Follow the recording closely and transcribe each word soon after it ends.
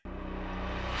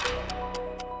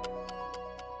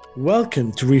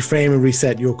Welcome to Reframe and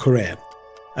Reset Your Career,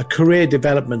 a career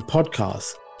development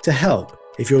podcast to help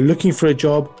if you're looking for a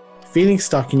job, feeling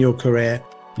stuck in your career,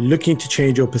 looking to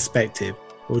change your perspective,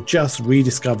 or just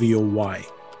rediscover your why.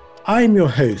 I am your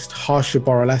host, Harsha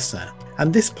Boralesa,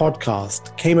 and this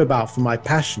podcast came about from my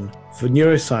passion for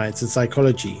neuroscience and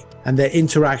psychology and their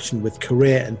interaction with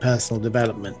career and personal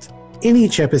development. In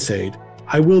each episode,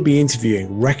 I will be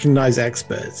interviewing recognized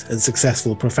experts and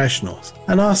successful professionals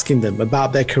and asking them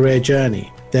about their career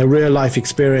journey, their real-life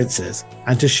experiences,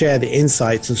 and to share the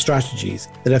insights and strategies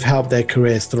that have helped their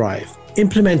careers thrive.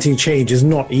 Implementing change is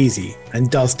not easy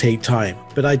and does take time,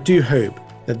 but I do hope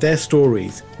that their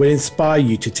stories will inspire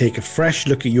you to take a fresh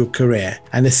look at your career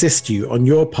and assist you on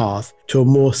your path to a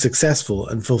more successful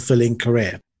and fulfilling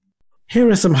career. Here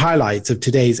are some highlights of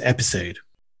today's episode.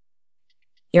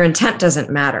 Your intent doesn't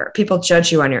matter. People judge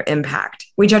you on your impact.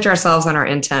 We judge ourselves on our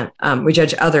intent. We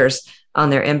judge others on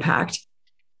their impact.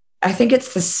 I think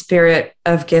it's the spirit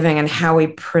of giving and how we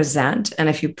present. And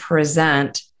if you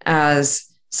present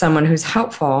as someone who's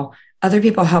helpful, other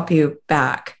people help you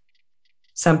back.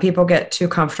 Some people get too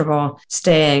comfortable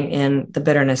staying in the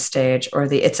bitterness stage or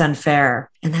the it's unfair.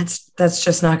 And that's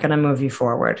just not going to move you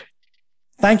forward.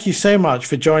 Thank you so much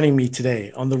for joining me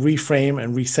today on the Reframe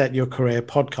and Reset Your Career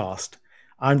podcast.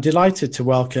 I'm delighted to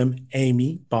welcome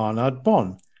Amy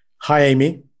Barnard-Bonn. Hi,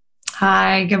 Amy.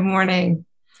 Hi, good morning.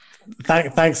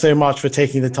 Thanks so much for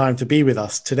taking the time to be with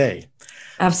us today.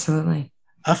 Absolutely.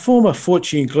 A former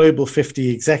Fortune Global 50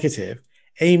 executive,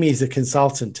 Amy is a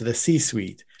consultant to the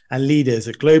C-suite and leaders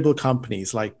at global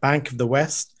companies like Bank of the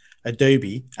West,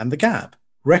 Adobe, and The Gap.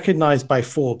 Recognized by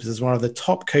Forbes as one of the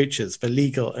top coaches for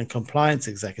legal and compliance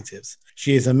executives,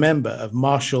 she is a member of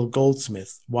Marshall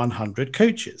Goldsmith's 100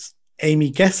 Coaches.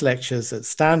 Amy guest lectures at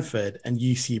Stanford and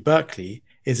UC Berkeley,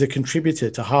 is a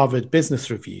contributor to Harvard Business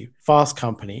Review, Fast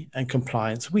Company, and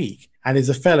Compliance Week, and is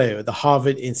a fellow at the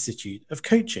Harvard Institute of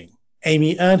Coaching.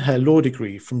 Amy earned her law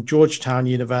degree from Georgetown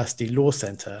University Law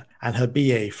Center and her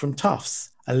BA from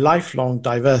Tufts. A lifelong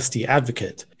diversity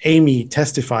advocate, Amy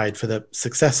testified for the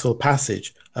successful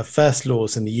passage of first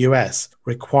laws in the US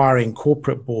requiring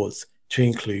corporate boards to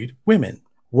include women.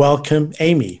 Welcome,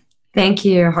 Amy. Thank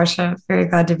you, Harsha. Very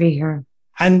glad to be here.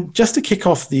 And just to kick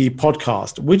off the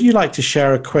podcast, would you like to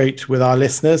share a quote with our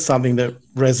listeners, something that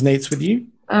resonates with you?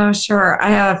 Oh, sure.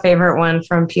 I have a favorite one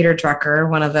from Peter Drucker,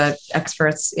 one of the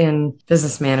experts in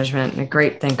business management and a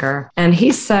great thinker. And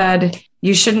he said,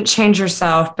 you shouldn't change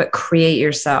yourself, but create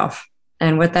yourself.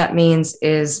 And what that means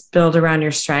is build around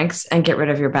your strengths and get rid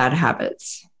of your bad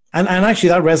habits. And actually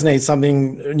that resonates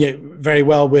something very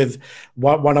well with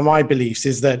one of my beliefs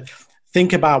is that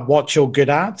think about what you're good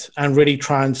at and really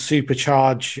try and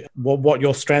supercharge what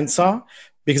your strengths are.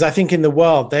 Because I think in the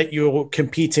world that you're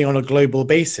competing on a global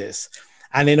basis.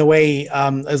 And in a way,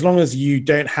 as long as you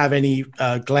don't have any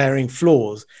glaring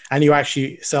flaws and you're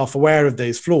actually self-aware of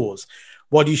those flaws,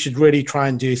 what you should really try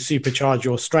and do is supercharge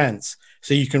your strengths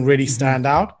so you can really stand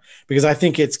out. Because I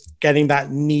think it's getting that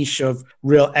niche of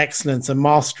real excellence and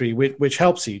mastery, which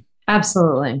helps you.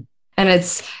 Absolutely. And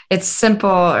it's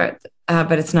simple,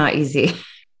 but it's not easy.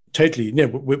 Totally,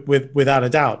 without a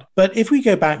doubt. But if we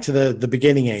go back to the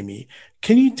beginning, Amy,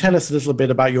 can you tell us a little bit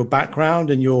about your background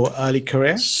and your early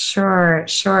career? Sure.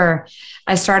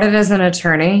 I started as an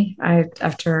attorney.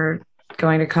 After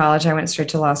going to college, I went straight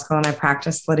to law school and I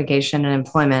practiced litigation and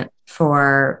employment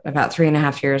for about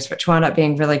 3.5 years, which wound up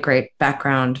being really great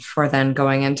background for then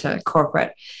going into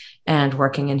corporate and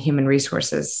working in human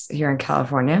resources here in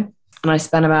California. And I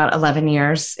spent about 11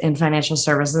 years in financial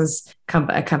services,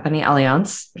 a company,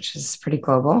 Allianz, which is pretty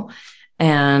global,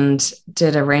 and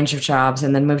did a range of jobs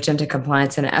and then moved into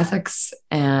compliance and ethics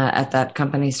at that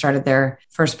company, started their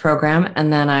first program.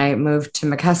 And then I moved to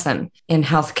McKesson in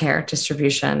healthcare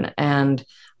distribution and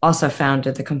also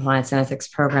founded the compliance and ethics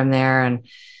program there and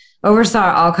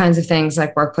oversaw all kinds of things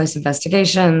like workplace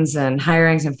investigations and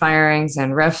hirings and firings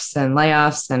and RIFs and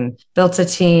layoffs and built a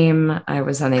team. I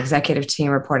was on the executive team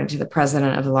reporting to the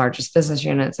president of the largest business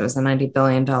units. It was a $90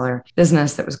 billion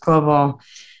business that was global.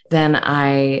 Then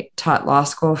I taught law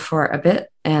school for a bit.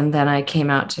 And then I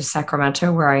came out to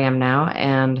Sacramento, where I am now,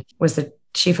 and was the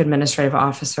chief administrative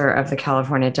officer of the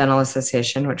California Dental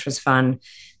Association, which was fun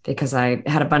because I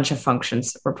had a bunch of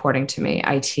functions reporting to me,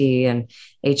 IT and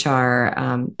HR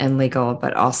and legal,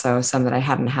 but also some that I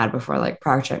hadn't had before, like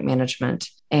project management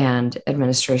and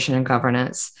administration and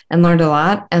governance, and learned a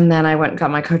lot. And then I went and got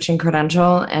my coaching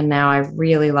credential. And now I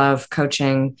really love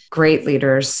coaching great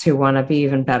leaders who want to be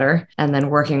even better, and then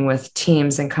working with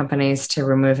teams and companies to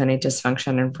remove any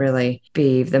dysfunction and really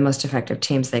be the most effective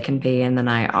teams they can be. And then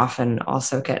I often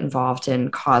also get involved in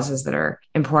causes that are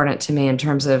important to me in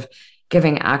terms of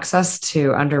giving access to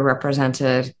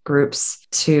underrepresented groups,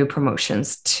 to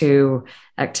promotions, to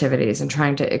activities, and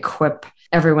trying to equip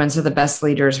everyone so the best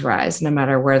leaders rise, no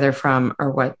matter where they're from or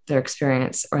what their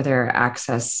experience or their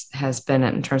access has been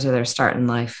in terms of their start in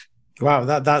life. Wow,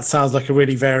 that sounds like a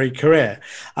really varied career.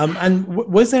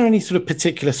 Was there any sort of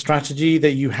particular strategy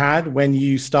that you had when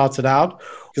you started out?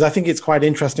 Because I think it's quite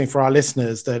interesting for our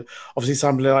listeners that obviously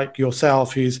somebody like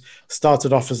yourself who's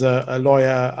started off as a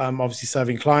lawyer, obviously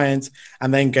serving clients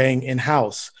and then going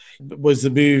in-house. Was the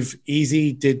move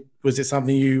easy? Was it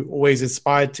something you always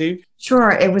aspired to? Sure.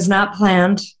 It was not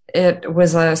planned. It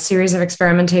was a series of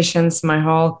experimentations. My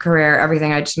whole career,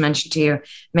 everything I just mentioned to you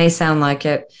may sound like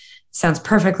it sounds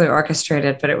perfectly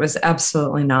orchestrated, but it was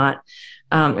absolutely not.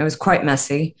 It was quite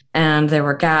messy and there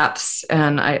were gaps,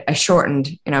 and I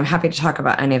shortened, I'm happy to talk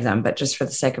about any of them, but just for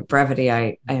the sake of brevity,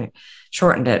 I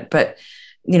shortened it. But,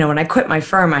 when I quit my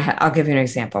firm, I'll give you an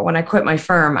example. When I quit my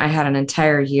firm, I had an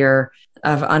entire year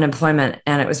of unemployment,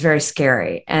 and it was very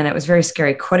scary. And it was very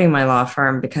scary quitting my law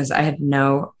firm because I had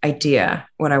no idea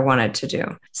what I wanted to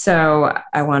do. So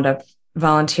I wound up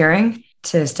volunteering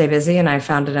to stay busy, and I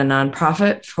founded a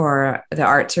nonprofit for the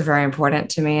arts are very important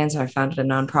to me. And so I founded a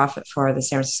nonprofit for the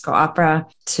San Francisco Opera,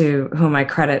 to whom I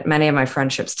credit many of my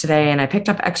friendships today. And I picked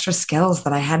up extra skills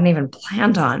that I hadn't even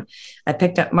planned on. I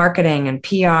picked up marketing and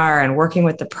PR and working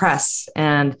with the press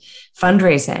and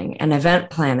fundraising and event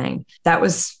planning. That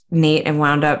was neat and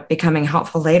wound up becoming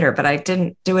helpful later, but I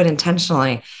didn't do it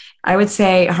intentionally. I would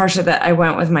say, Harsha, that I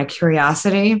went with my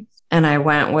curiosity, and I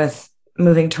went with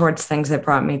moving towards things that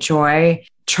brought me joy.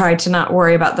 Tried to not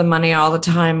worry about the money all the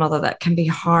time, although that can be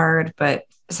hard, but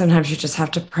sometimes you just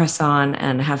have to press on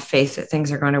and have faith that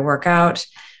things are going to work out.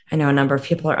 I know a number of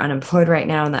people are unemployed right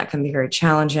now, and that can be very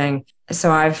challenging. So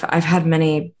I've had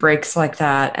many breaks like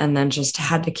that, and then just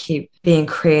had to keep being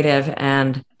creative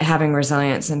and having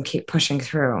resilience and keep pushing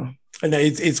through. And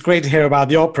it's great to hear about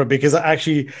the opera, because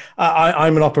actually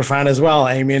I'm an opera fan as well,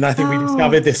 Amy, and I think we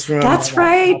discovered this from that's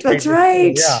right.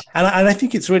 Yeah, and I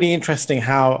think it's really interesting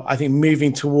how I think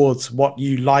moving towards what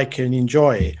you like and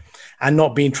enjoy, and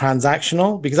not being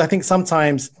transactional, because I think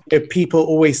sometimes people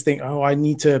always think, oh, I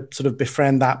need to sort of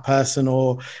befriend that person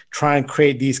or try and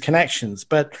create these connections.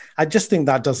 But I just think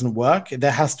that doesn't work.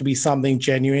 There has to be something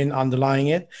genuine underlying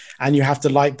it, and you have to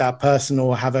like that person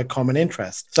or have a common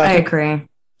interest. So I agree.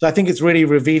 So I think it's really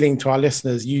revealing to our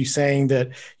listeners, you saying that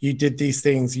you did these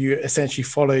things, you essentially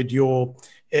followed your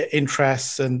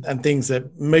interests and things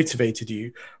that motivated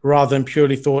you rather than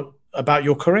purely thought about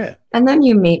your career. And then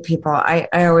you meet people. I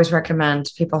always recommend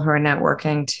people who are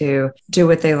networking to do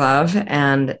what they love,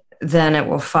 and then it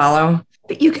will follow.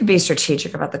 But you can be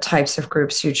strategic about the types of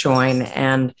groups you join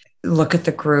and look at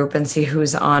the group and see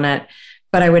who's on it.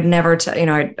 But I would never,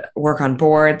 I'd work on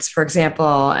boards, for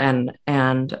example,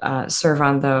 and serve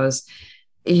on those.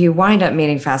 You wind up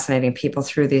meeting fascinating people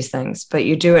through these things, but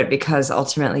you do it because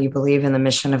ultimately you believe in the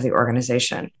mission of the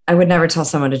organization. I would never tell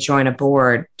someone to join a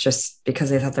board just because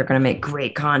they thought they're going to make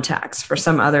great contacts for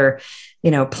some other,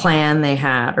 plan they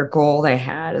had or goal they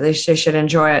had. They should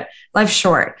enjoy it. Life's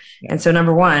short. And so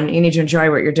number one, you need to enjoy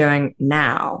what you're doing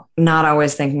now, not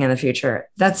always thinking in the future.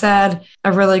 That said,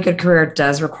 a really good career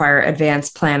does require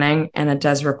advanced planning, and it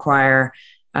does require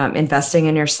investing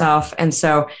in yourself. And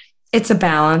so it's a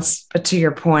balance, but to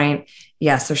your point,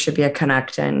 yes, there should be a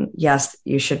connect, and yes,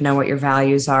 you should know what your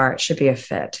values are. It should be a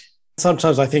fit.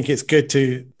 Sometimes I think it's good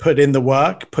to put in the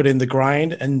work, put in the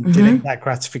grind, and delay that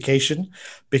gratification,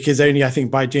 because only I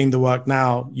think by doing the work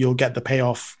now, you'll get the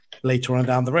payoff later on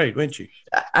down the road, won't you?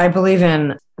 I believe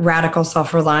in radical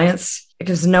self-reliance,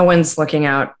 because no one's looking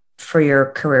out for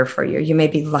your career for you. You may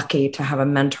be lucky to have a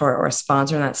mentor or a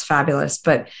sponsor, and that's fabulous,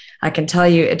 but I can tell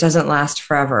you it doesn't last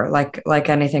forever, like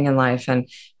anything in life. And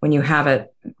when you have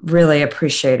it, really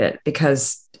appreciate it,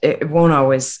 because it won't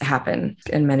always happen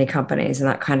in many companies and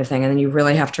that kind of thing. And then you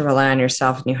really have to rely on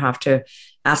yourself, and you have to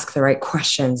ask the right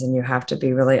questions, and you have to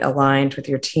be really aligned with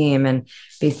your team and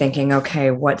be thinking, okay,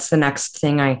 what's the next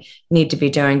thing I need to be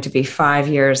doing to be 5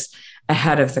 years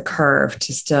ahead of the curve,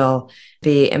 to still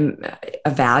be a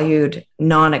valued,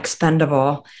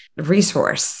 non-expendable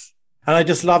resource. And I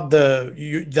just love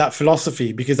that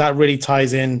philosophy, because that really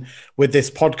ties in with this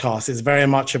podcast. It's very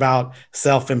much about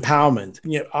self-empowerment.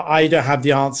 I don't have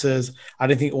the answers. I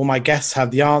don't think all my guests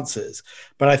have the answers,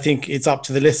 but I think it's up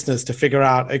to the listeners to figure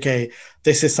out, okay,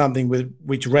 this is something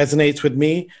which resonates with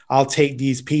me. I'll take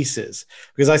these pieces,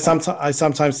 because I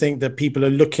sometimes think that people are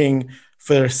looking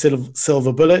for a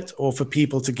silver bullet, or for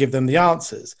people to give them the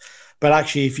answers. But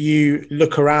actually, if you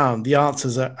look around, the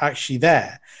answers are actually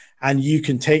there. And you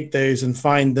can take those and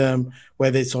find them,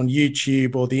 whether it's on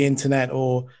YouTube or the internet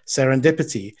or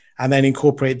serendipity, and then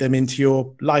incorporate them into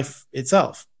your life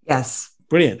itself. Yes.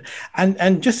 Brilliant.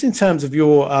 And just in terms of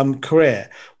your career,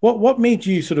 what made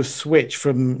you sort of switch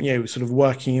from, sort of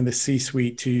working in the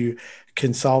C-suite to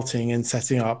consulting and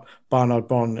setting up Barnard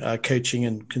Bond Coaching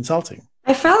and Consulting?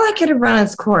 I felt like it had run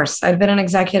its course. I'd been an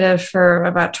executive for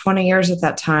about 20 years at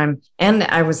that time, and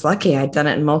I was lucky. I'd done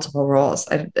it in multiple roles.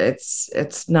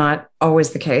 It's not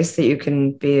always the case that you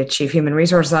can be a chief human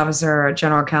resources officer, a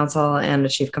general counsel, and a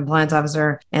chief compliance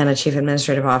officer, and a chief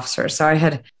administrative officer. So I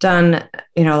had done,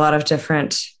 a lot of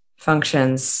different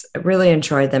functions. I really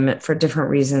enjoyed them for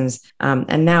different reasons.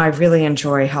 And now I really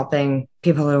enjoy helping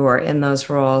people who are in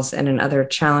those roles and in other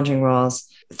challenging roles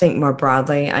think more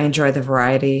broadly. I enjoy the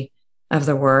variety of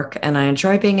the work, and I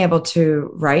enjoy being able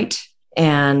to write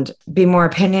and be more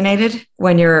opinionated.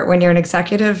 When you're an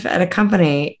executive at a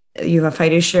company, you have a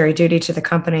fiduciary duty to the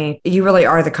company. You really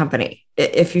are the company.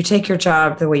 If you take your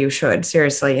job the way you should,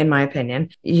 seriously, in my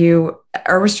opinion, you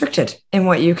are restricted in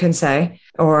what you can say,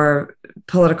 or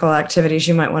political activities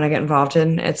you might want to get involved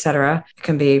in, et cetera. It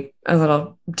can be a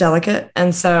little delicate.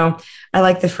 And so I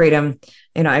like the freedom.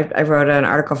 I wrote an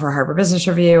article for Harvard Business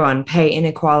Review on pay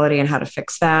inequality and how to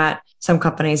fix that. Some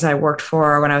companies I worked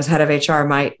for when I was head of HR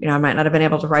might not have been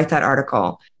able to write that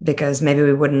article, because maybe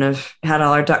we wouldn't have had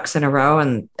all our ducks in a row,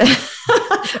 and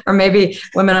or maybe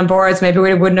women on boards, maybe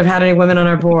we wouldn't have had any women on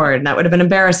our board, and that would have been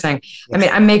embarrassing. I mean,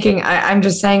 I'm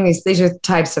just saying these are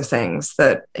types of things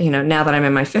that, now that I'm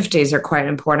in my 50s, are quite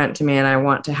important to me, and I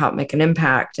want to help make an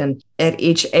impact. And at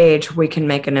each age, we can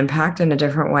make an impact in a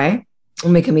different way,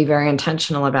 and we can be very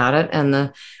intentional about it. And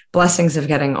the blessings of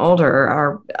getting older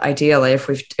are, ideally, if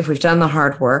we've done the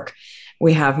hard work,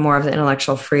 we have more of the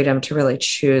intellectual freedom to really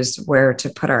choose where to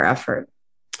put our effort.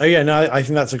 Oh yeah, no, I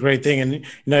think that's a great thing. And,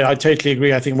 I totally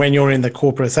agree. I think when you're in the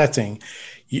corporate setting,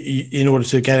 in order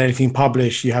to get anything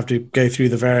published, you have to go through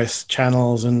the various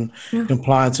channels and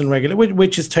compliance and regular,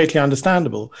 which is totally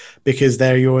understandable, because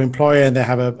they're your employer and they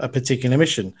have a particular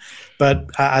mission. But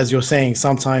as you're saying,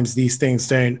 sometimes these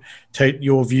things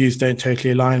your views don't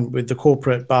totally align with the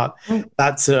corporate, but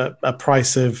that's a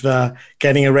price of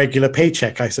getting a regular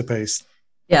paycheck, I suppose.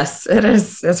 Yes, it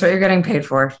is. That's what you're getting paid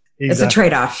for. Exactly. It's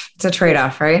a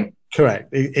trade-off, right?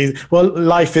 Correct. Well,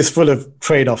 life is full of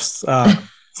trade-offs.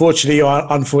 Fortunately or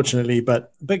unfortunately,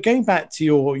 but going back to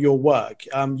your work,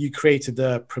 you created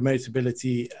the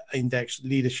Promotability Index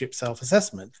Leadership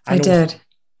Self-Assessment. I did.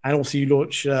 And also you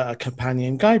launched a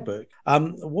companion guidebook.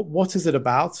 What is it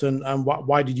about, and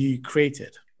why did you create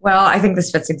it? Well, I think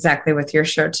this fits exactly with your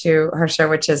show too, Harsha,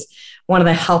 which is one of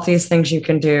the healthiest things you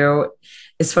can do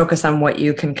is focus on what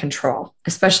you can control,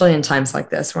 especially in times like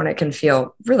this, when it can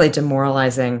feel really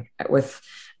demoralizing with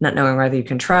not knowing whether you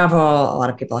can travel. A lot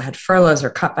of people had furloughs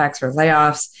or cutbacks or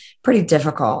layoffs. Pretty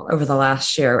difficult over the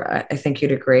last year, I think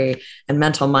you'd agree. And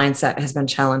mental mindset has been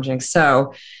challenging.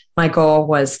 So my goal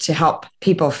was to help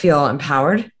people feel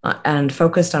empowered and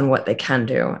focused on what they can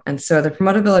do. And so the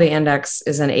Promotability Index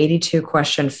is an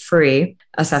 82-question free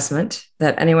assessment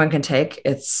that anyone can take.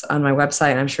 It's on my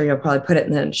website. I'm sure you'll probably put it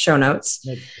in the show notes.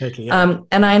 Totally, yeah.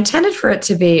 And I intended for it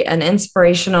to be an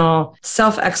inspirational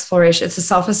self-exploration. It's a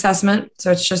self-assessment.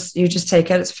 So you just take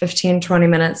it. It's 15, 20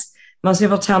 minutes. Most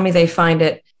people tell me they find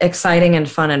it exciting and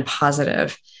fun and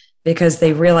positive, because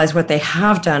they realize what they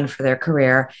have done for their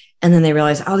career. And then they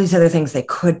realize all these other things they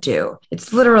could do.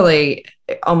 It's literally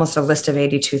almost a list of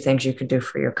 82 things you can do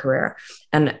for your career.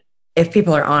 And if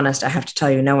people are honest, I have to tell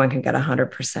you, no one can get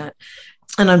 100%.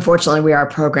 And unfortunately, we are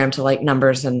programmed to like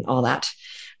numbers and all that.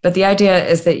 But the idea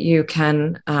is that you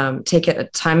can take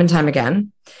it time and time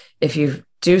again. If you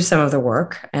do some of the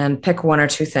work and pick one or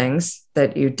two things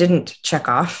that you didn't check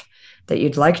off that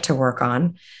you'd like to work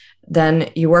on, then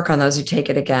you work on those, you take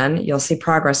it again, you'll see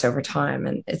progress over time.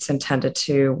 And it's intended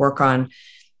to work on,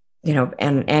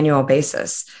 an annual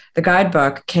basis. The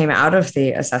guidebook came out of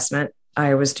the assessment.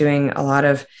 I was doing a lot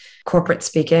of corporate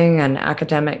speaking and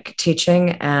academic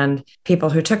teaching, and people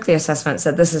who took the assessment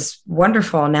said, this is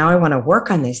wonderful. Now I want to work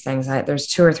on these things. There's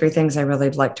 2 or 3 things I really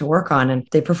like to work on. And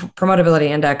the Promotability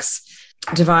Index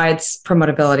divides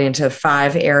promotability into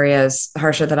 5 areas,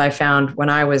 Harsha, that I found when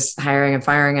I was hiring and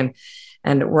firing. And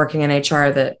and working in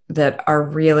HR that are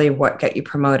really what get you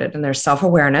promoted. And there's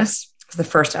self-awareness is the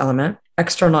first element.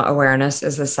 External awareness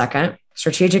is the second.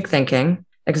 Strategic thinking,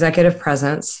 executive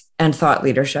presence, and thought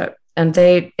leadership. And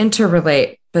they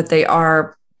interrelate, but they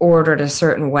are ordered a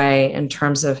certain way in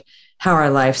terms of how our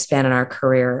lifespan and our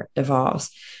career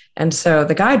evolves. And so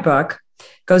the guidebook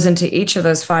goes into each of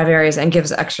those 5 areas and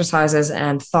gives exercises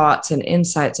and thoughts and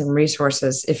insights and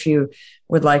resources if you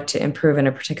would like to improve in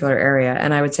a particular area.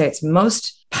 And I would say it's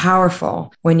most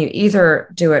powerful when you either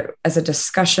do it as a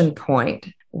discussion point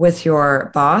with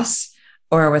your boss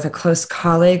or with a close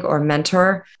colleague or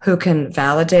mentor who can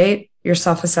validate your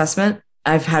self-assessment.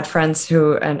 I've had friends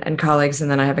who and colleagues, and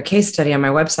then I have a case study on my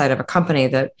website of a company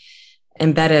that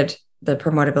embedded the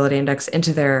Promotability Index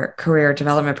into their career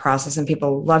development process, and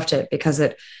people loved it because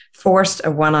it forced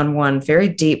a one-on-one, very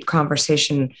deep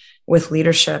conversation with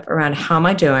leadership around how am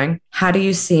I doing? How do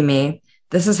you see me?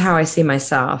 This is how I see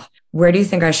myself. Where do you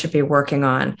think I should be working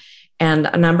on? And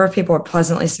a number of people were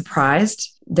pleasantly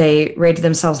surprised. They rated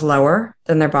themselves lower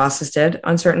than their bosses did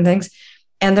on certain things.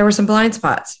 And there were some blind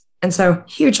spots. And so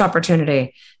huge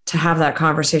opportunity to have that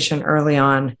conversation early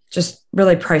on, just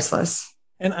really priceless.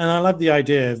 And I love the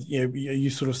idea of, you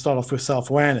sort of start off with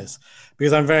self-awareness,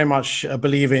 because I'm very much a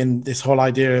believer in this whole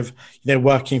idea of,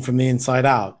 working from the inside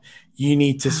out. You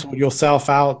need to sort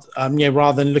yourself out,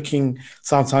 rather than looking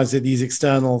sometimes at these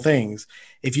external things.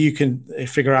 If you can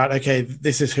figure out, okay,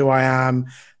 this is who I am,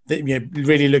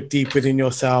 really look deep within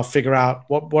yourself, figure out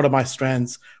what are my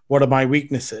strengths, what are my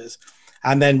weaknesses.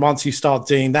 And then once you start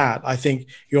doing that, I think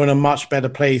you're in a much better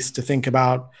place to think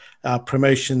about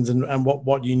promotions and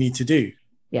what you need to do.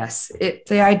 Yes.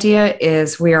 The idea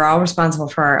is we are all responsible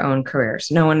for our own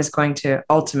careers. No one is going to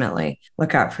ultimately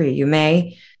look out for you. You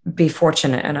may be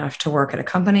fortunate enough to work at a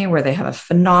company where they have a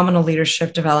phenomenal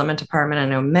leadership development department. I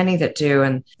know many that do,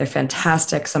 and they're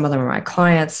fantastic. Some of them are my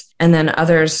clients, and then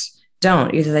others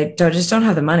don't. Either they just don't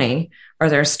have the money, or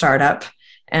they're a startup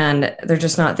and they're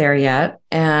just not there yet.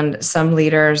 And some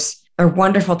leaders are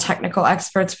wonderful technical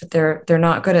experts, but they're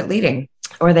not good at leading,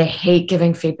 or they hate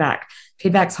giving feedback.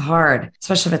 Feedback's hard,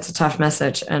 especially if it's a tough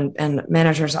message, and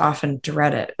managers often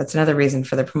dread it. That's another reason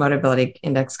for the Promotability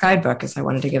Index Guidebook, is I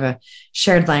wanted to give a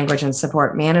shared language and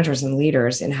support managers and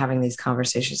leaders in having these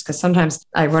conversations. Because sometimes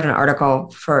I wrote an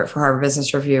article for Harvard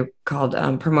Business Review called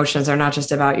Promotions Are Not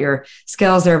Just About Your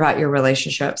Skills, They're About Your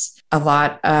Relationships. A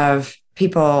lot of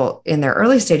people in their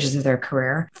early stages of their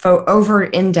career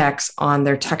over-index on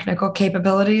their technical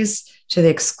capabilities to the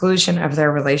exclusion of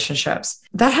their relationships.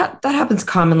 That happens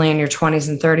commonly in your 20s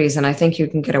and 30s, and I think you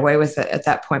can get away with it at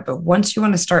that point. But once you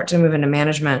want to start to move into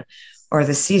management or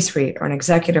the C-suite or an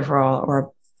executive role or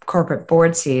a corporate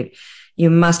board seat, you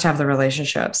must have the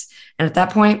relationships. And at that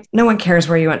point, no one cares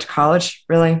where you went to college,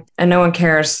 really, and no one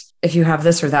cares if you have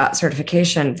this or that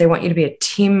certification. They want you to be a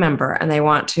team member, and they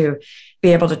want to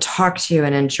be able to talk to you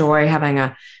and enjoy having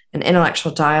an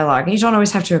intellectual dialogue. And you don't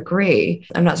always have to agree.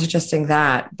 I'm not suggesting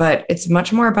that, but it's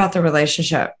much more about the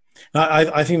relationship.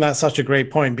 I think that's such a great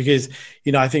point, because,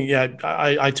 I think,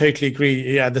 I totally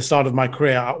agree. At the start of my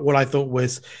career, all I thought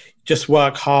was just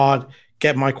work hard,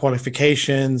 get my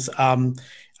qualifications,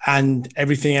 and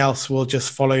everything else will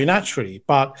just follow naturally.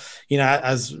 But,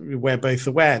 as we're both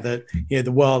aware that,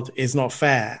 the world is not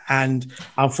fair. And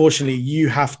unfortunately, you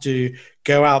have to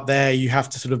go out there, you have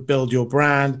to sort of build your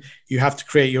brand, you have to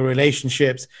create your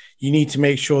relationships. You need to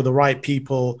make sure the right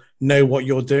people know what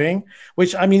you're doing,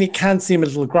 which, it can seem a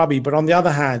little grubby, but on the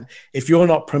other hand, if you're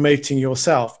not promoting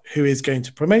yourself, who is going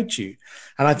to promote you?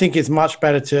 And I think it's much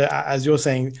better to, as you're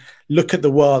saying, look at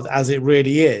the world as it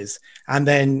really is. And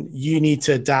then you need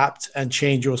to adapt and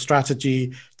change your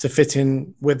strategy to fit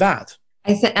in with that.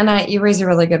 You raise a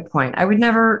really good point. I would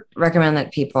never recommend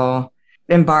that people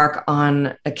embark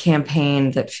on a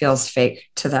campaign that feels fake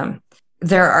to them.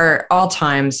 There are all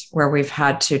times where we've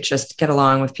had to just get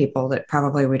along with people that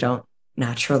probably we don't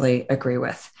naturally agree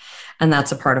with. And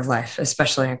that's a part of life,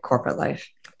 especially in corporate life.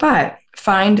 But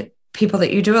find people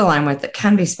that you do align with that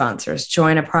can be sponsors,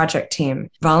 join a project team,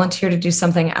 volunteer to do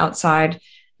something outside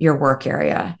your work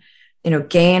area.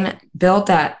 Build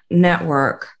that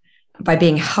network by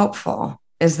being helpful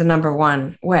is the number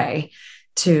one way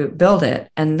to build it.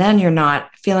 And then you're not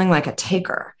feeling like a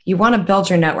taker. You want to build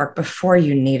your network before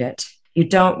you need it. You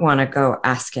don't want to go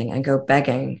asking and go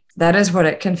begging. That is what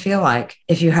it can feel like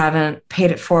if you haven't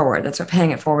paid it forward. That's what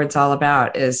paying it forward is all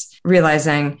about, is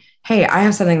realizing, hey, I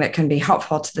have something that can be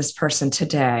helpful to this person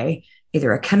today,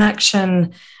 either a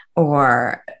connection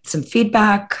or some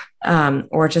feedback,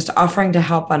 or just offering to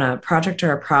help on a project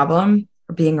or a problem,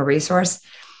 or being a resource.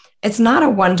 It's not a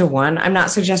one-to-one. I'm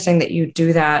not suggesting that you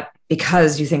do that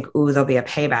because you think, ooh, there'll be a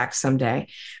payback someday.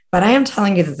 But I am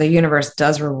telling you that the universe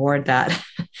does reward that.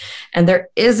 And there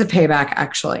is a payback,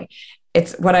 actually.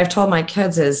 It's what I've told my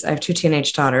kids is I have 2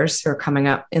 teenage daughters who are coming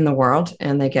up in the world,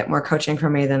 and they get more coaching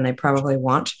from me than they probably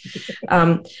want.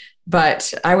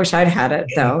 But I wish I'd had it,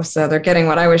 though. So they're getting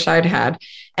what I wish I'd had.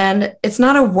 And it's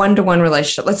not a one-to-one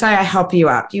relationship. Let's say I help you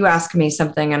out. You ask me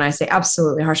something and I say,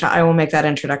 absolutely, Harsha, I will make that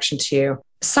introduction to you.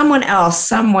 Someone else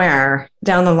somewhere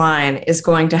down the line is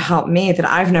going to help me that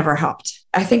I've never helped.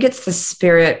 I think it's the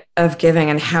spirit of giving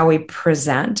and how we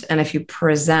present. And if you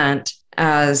present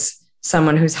as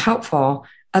someone who's helpful,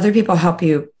 other people help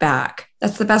you back.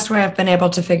 That's the best way I've been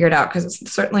able to figure it out, because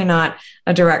it's certainly not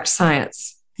a direct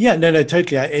science. Yeah, no,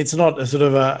 totally. It's not a sort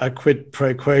of a quid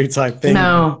pro quo type thing.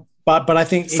 No. But I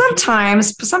think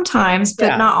sometimes,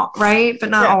 but not right, but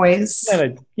not always.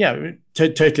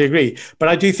 Totally agree. But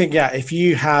I do think, if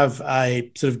you have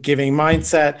a sort of giving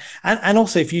mindset, and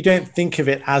also if you don't think of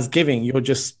it as giving, you're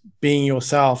just being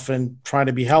yourself and trying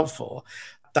to be helpful,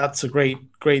 that's a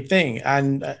great thing.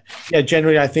 And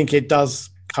generally, I think it does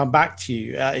come back to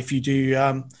you if you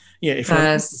do. If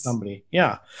you're somebody.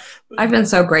 Yeah. I've been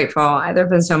so grateful. There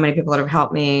have been so many people that have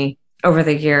helped me over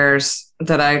the years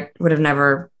that I would have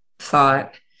never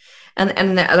thought.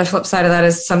 And the other flip side of that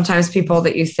is sometimes people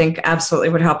that you think absolutely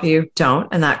would help you don't,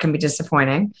 and that can be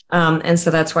disappointing. And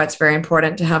so that's why it's very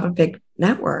important to have a big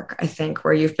network, I think,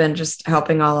 where you've been just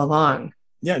helping all along.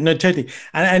 Yeah, no, totally.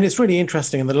 And it's really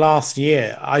interesting. In the last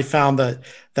year, I found that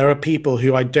there are people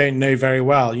who I don't know very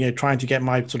well, trying to get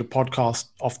my sort of podcast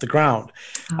off the ground.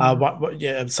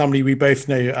 Somebody we both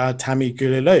know, Tammy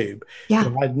Gulalobe,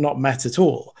 who I'd not met at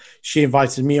all. She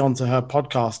invited me onto her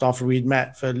podcast after we'd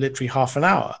met for literally half an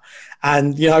hour.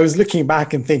 And, I was looking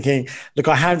back and thinking, look,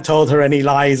 I haven't told her any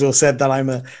lies or said that I'm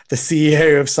the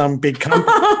CEO of some big company.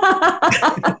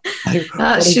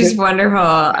 She's wonderful.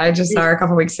 I just saw her a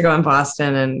couple of weeks ago in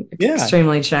Boston, and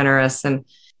extremely generous. And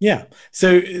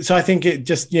so I think it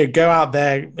just, go out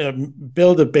there,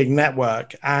 build a big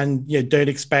network, and, don't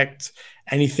expect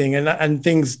anything, and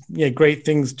things, great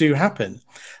things do happen.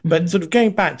 But sort of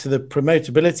going back to the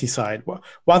promotability side,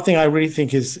 one thing I really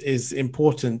think is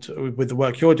important with the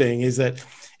work you're doing is that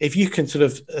if you can sort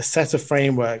of set a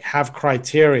framework, have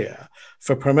criteria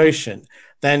for promotion,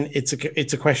 then it's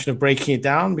a question of breaking it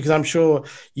down, because I'm sure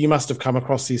you must have come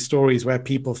across these stories where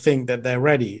people think that they're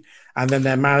ready, and then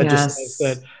their manager says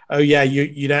that, oh yeah,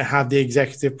 you don't have the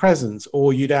executive presence,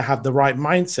 or you don't have the right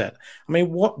mindset. I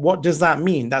mean, what does that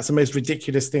mean? That's the most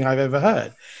ridiculous thing I've ever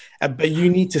heard. But you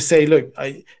need to say, look,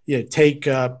 take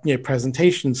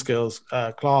presentation skills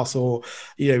class, or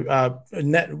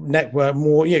network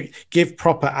more. Give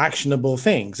proper actionable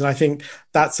things, and I think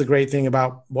that's the great thing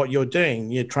about what you're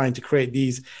doing. You're trying to create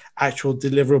these actual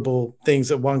deliverable things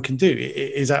that one can do.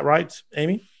 Is that right,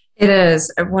 Amy? It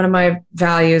is. One of my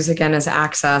values, again, is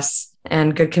access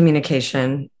and good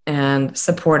communication and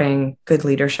supporting good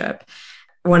leadership.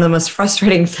 One of the most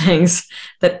frustrating things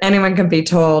that anyone can be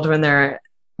told when they're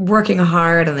working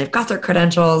hard and they've got their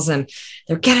credentials and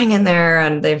they're getting in there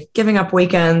and they're giving up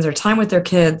weekends or time with their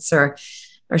kids or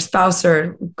spouse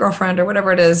or girlfriend or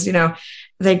whatever it is,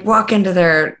 they walk into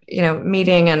their,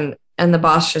 meeting and the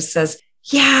boss just says,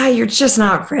 yeah, you're just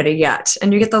not ready yet.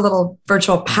 And you get the little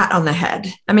virtual pat on the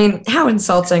head. I mean, how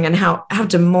insulting and how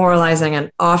demoralizing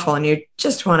and awful. And you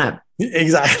just want to.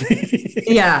 Exactly.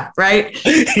 Yeah. Right.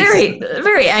 Very,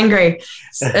 very angry.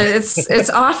 It's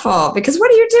awful, because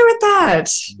what do you do with that?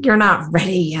 You're not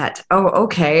ready yet. Oh,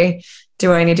 okay.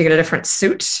 Do I need to get a different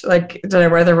suit? Like, did I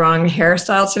wear the wrong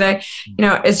hairstyle today?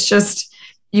 It's just,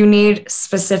 you need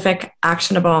specific,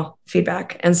 actionable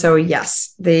feedback. And so,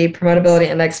 yes, the promotability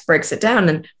index breaks it down.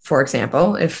 And for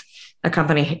example, if a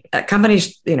company,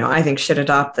 I think should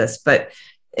adopt this, but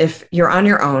if you're on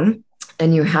your own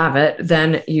and you have it,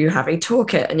 then you have a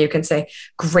toolkit and you can say,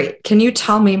 great, can you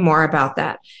tell me more about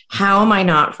that? How am I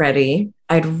not ready?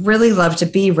 I'd really love to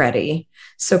be ready.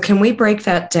 So can we break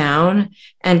that down?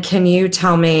 And can you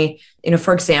tell me,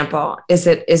 for example, is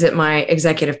it my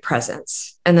executive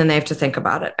presence? And then they have to think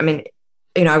about it. I mean,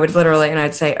 I would literally, and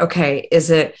I'd say, okay,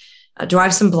 do I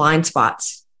have some blind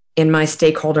spots in my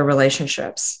stakeholder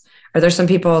relationships? Are there some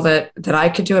people that I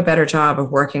could do a better job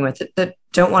of working with that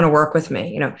don't want to work with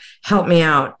me? Help me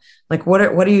out. Like, what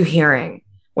are you hearing?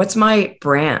 What's my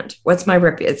brand? What's my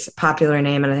it's a popular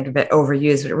name and I think a bit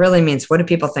overused, but it really means, what do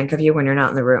people think of you when you're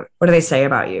not in the room? What do they say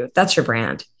about you? That's your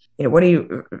brand.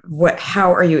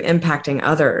 How are you impacting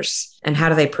others and how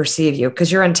do they perceive you?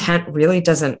 Because your intent really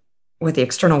doesn't, with the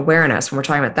external awareness, when we're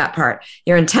talking about that part,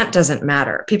 your intent doesn't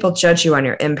matter. People judge you on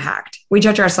your impact. We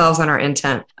judge ourselves on our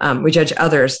intent. We judge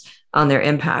others on their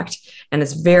impact. And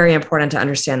it's very important to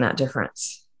understand that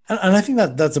difference. And I think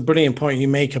that that's a brilliant point you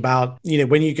make about,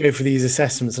 when you go for these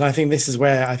assessments. And I think this is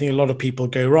where I think a lot of people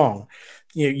go wrong.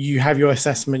 You have your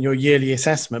assessment, your yearly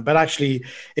assessment, but actually,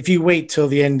 if you wait till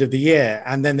the end of the year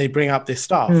and then they bring up this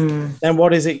stuff, then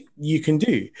what is it you can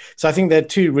do? So I think there are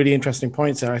two really interesting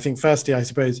points there. I think firstly, I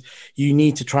suppose you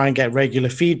need to try and get regular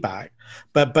feedback,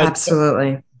 but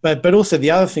absolutely. But also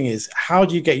the other thing is, how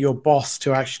do you get your boss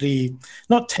to actually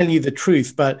not tell you the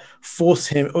truth, but force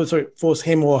him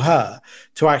or her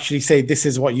to actually say, this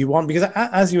is what you want? Because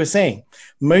as you were saying,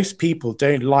 most people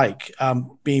don't like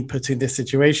being put in this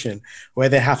situation where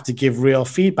they have to give real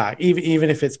feedback,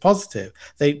 even if it's positive.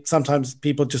 Sometimes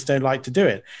people just don't like to do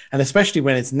it. And especially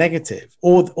when it's negative,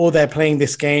 or they're playing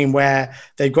this game where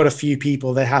they've got a few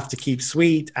people they have to keep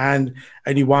sweet and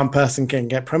only one person can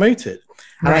get promoted.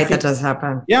 Right, that does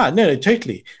happen. Yeah, no,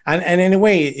 totally. And in a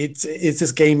way, it's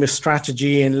this game of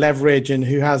strategy and leverage and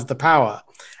who has the power.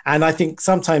 And I think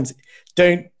sometimes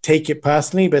don't take it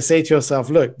personally, but say to yourself,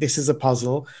 look, this is a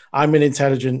puzzle. I'm an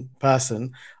intelligent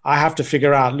person. I have to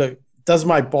figure out, look, does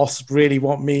my boss really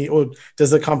want me, or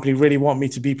does the company really want me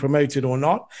to be promoted or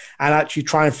not? And actually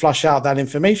try and flush out that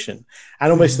information.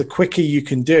 And almost the quicker you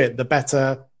can do it, the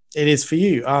better it is for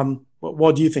you.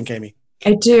 What do you think, Amy?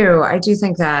 I do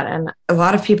think that. And a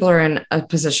lot of people are in a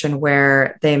position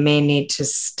where they may need to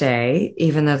stay,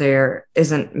 even though there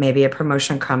isn't maybe a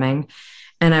promotion coming.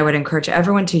 And I would encourage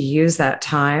everyone to use that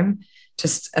time to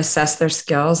assess their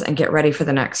skills and get ready for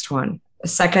the next one.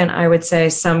 Second, I would say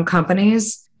some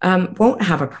companies won't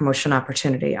have a promotion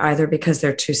opportunity, either because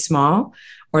they're too small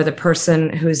or the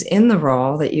person who's in the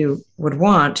role that you would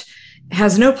want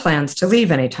has no plans to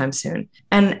leave anytime soon.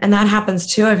 And that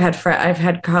happens too. I've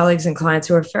had colleagues and clients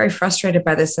who are very frustrated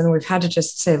by this, and we've had to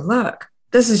just say, look,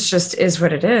 this is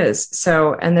what it is.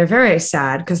 So, and they're very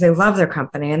sad because they love their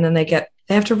company. And then they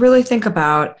have to really think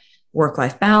about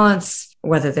work-life balance,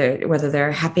 whether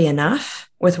they're happy enough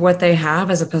with what they have,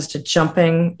 as opposed to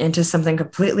jumping into something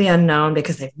completely unknown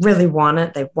because they really want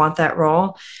it. They want that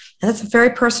role. And that's a very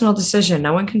personal decision.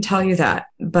 No one can tell you that.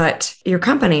 But your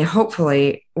company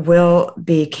hopefully will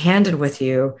be candid with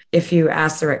you if you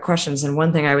ask the right questions. And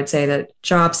one thing I would say that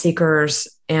job seekers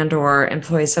and or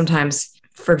employees sometimes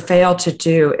fail to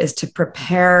do is to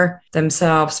prepare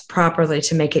themselves properly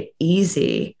to make it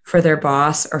easy for their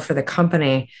boss or for the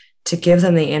company to give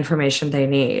them the information they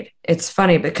need. It's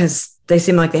funny because they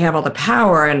seem like they have all the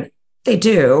power, and they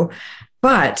do,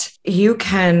 but you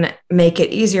can make it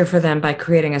easier for them by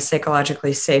creating a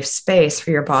psychologically safe space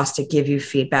for your boss to give you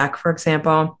feedback, for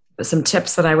example. Some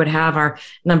tips that I would have are,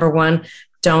 number one,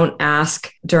 don't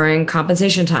ask during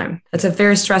compensation time. It's a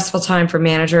very stressful time for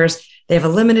managers. They have a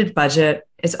limited budget.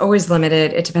 It's always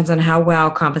limited. It depends on how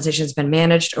well compensation has been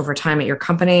managed over time at your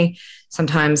company.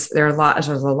 Sometimes there's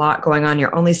a lot going on.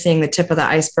 You're only seeing the tip of the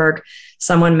iceberg.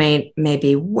 Someone may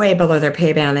be way below their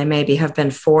pay band. They have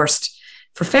been forced,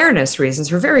 for fairness reasons,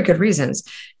 for very good reasons,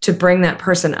 to bring that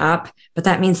person up. But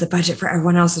that means the budget for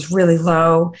everyone else is really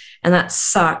low. And that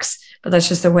sucks. But that's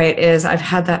just the way it is. I've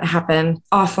had that happen.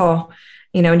 Awful.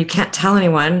 And you can't tell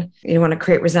anyone. You don't want to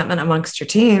create resentment amongst your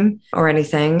team or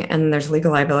anything. And there's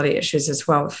legal liability issues as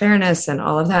well with fairness and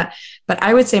all of that. But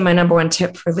I would say my number one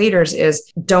tip for leaders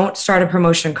is don't start a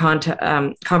promotion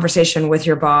conversation with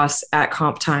your boss at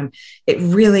comp time. It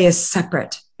really is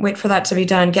separate. Wait for that to be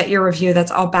done. Get your review.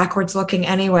 That's all backwards looking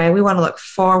anyway. We want to look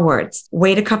forwards.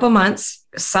 Wait a couple months.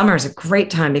 Summer is a great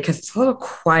time because it's a little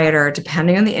quieter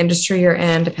depending on the industry you're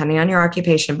in, depending on your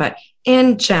occupation. But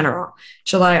in general,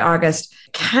 July, August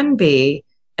can be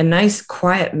a nice,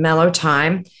 quiet, mellow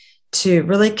time to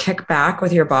really kick back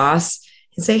with your boss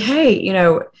and say, hey,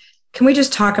 can we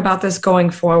just talk about this going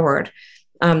forward?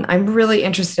 I'm really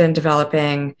interested in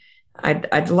developing.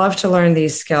 I'd love to learn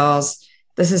these skills.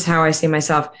 This is how I see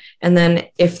myself. And then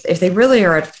if they really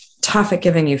are tough at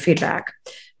giving you feedback,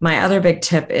 my other big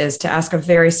tip is to ask a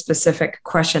very specific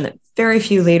question that very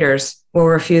few leaders will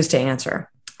refuse to answer.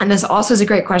 And this also is a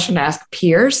great question to ask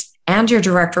peers and your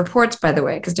direct reports, by the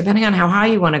way, because depending on how high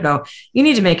you want to go, you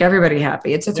need to make everybody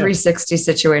happy. It's a 360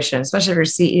 situation, especially if you're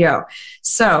CEO.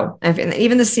 So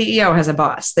even the CEO has a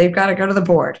boss. They've got to go to the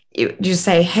board. You just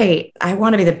say, hey, I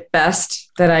want to be the best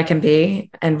that I can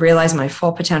be and realize my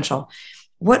full potential.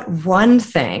 What one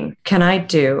thing can I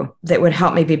do that would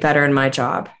help me be better in my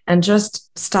job? And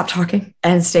just stop talking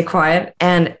and stay quiet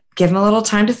and give them a little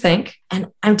time to think.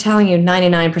 And I'm telling you,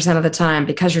 99% of the time,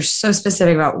 because you're so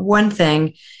specific about one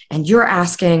thing and you're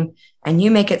asking and you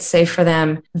make it safe for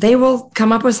them, they will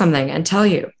come up with something and tell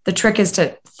you. The trick is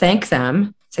to thank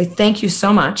them, say thank you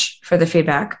so much for the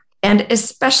feedback. And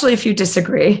especially if you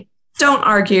disagree, don't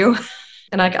argue.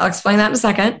 And I'll explain that in a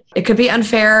second. It could be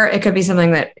unfair. It could be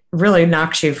something that really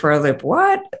knocks you for a loop.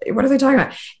 What are they talking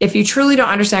about? If you truly don't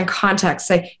understand context,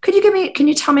 say, can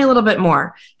you tell me a little bit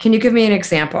more? Can you give me an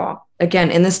example?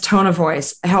 Again, in this tone of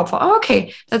voice, helpful. Oh,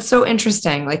 okay. That's so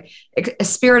interesting. Like a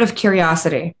spirit of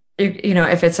curiosity. You know,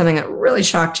 if it's something that really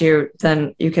shocked you,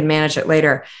 then you can manage it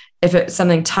later. If it's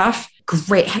something tough,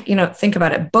 great. You know, think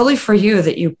about it. Bully for you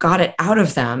that you got it out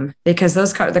of them, because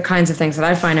those are the kinds of things that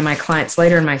I find in my clients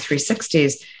later in my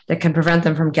 360s that can prevent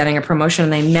them from getting a promotion.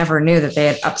 And they never knew that they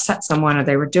had upset someone or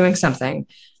they were doing something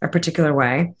a particular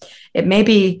way. It may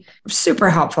be super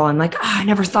helpful and like, I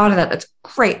never thought of that. That's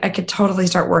great. I could totally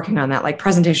start working on that, like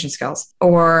presentation skills,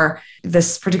 or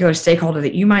this particular stakeholder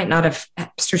that you might not have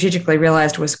strategically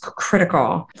realized was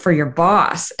critical for your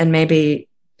boss. And maybe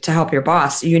to help your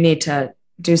boss, you need to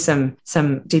do some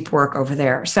deep work over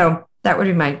there. So that would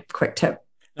be my quick tip.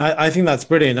 I think that's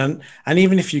brilliant. And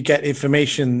even if you get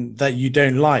information that you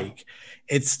don't like,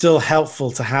 it's still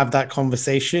helpful to have that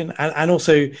conversation. And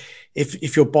also,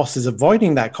 if your boss is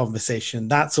avoiding that conversation,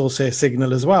 that's also a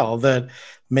signal as well that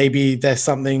maybe there's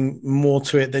something more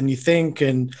to it than you think.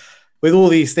 And with all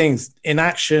these things,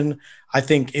 inaction, I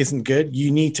think, isn't good.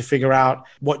 You need to figure out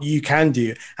what you can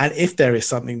do and if there is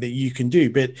something that you can do.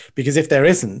 But because if there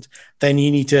isn't, then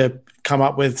you need to come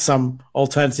up with some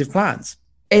alternative plans.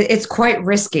 It's quite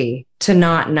risky to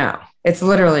not know. It's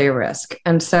literally a risk.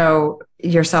 And so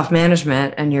your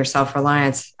self-management and your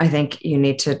self-reliance, I think you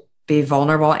need to be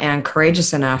vulnerable and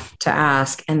courageous enough to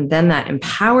ask. And then that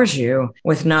empowers you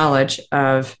with knowledge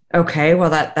of, okay, well,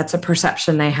 that's a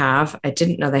perception they have. I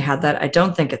didn't know they had that. I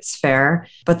don't think it's fair,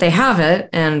 but they have it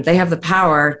and they have the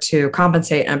power to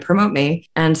compensate and promote me.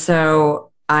 And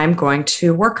so I'm going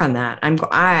to work on that.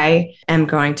 I am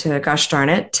going to, gosh darn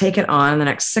it, take it on in the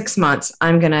next 6 months.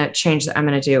 I'm going to change that. I'm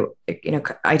going to do,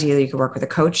 ideally you could work with a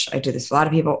coach. I do this with a lot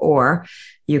of people, or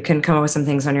you can come up with some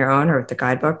things on your own or with the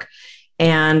guidebook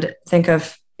and think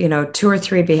of, 2 or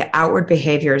 3 outward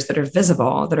behaviors that are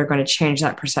visible that are going to change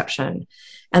that perception,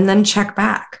 and then check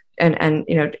back. And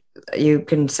you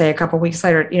can say a couple of weeks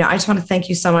later, I just want to thank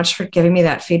you so much for giving me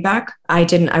that feedback.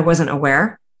 I wasn't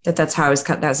aware that's how I was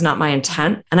cut. That's not my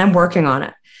intent. And I'm working on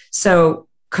it. So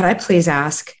could I please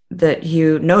ask that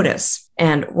you notice?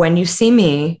 And when you see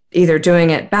me either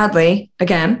doing it badly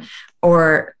again,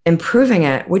 or improving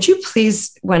it, would you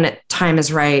please, when time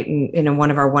is right, in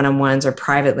one of our one-on-ones or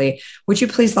privately, would you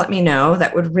please let me know?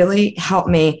 That would really help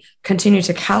me continue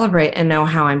to calibrate and know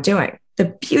how I'm doing. The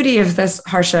beauty of this,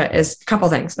 Harsha, is a couple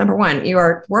things. Number one, you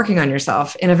are working on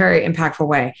yourself in a very impactful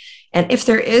way. And if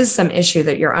there is some issue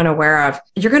that you're unaware of,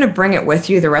 you're going to bring it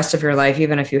with you the rest of your life,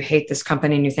 even if you hate this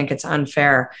company and you think it's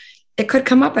unfair. It could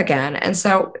come up again. And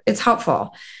so it's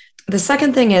helpful. The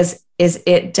second thing is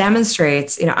it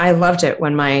demonstrates, I loved it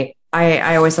when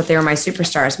I always thought they were my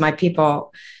superstars, my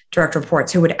people, direct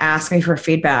reports, who would ask me for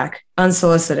feedback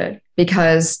unsolicited,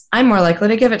 because I'm more likely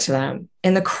to give it to them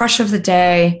in the crush of the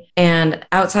day and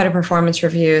outside of performance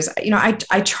reviews.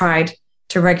 I tried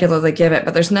to regularly give it,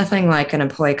 but there's nothing like an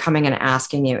employee coming and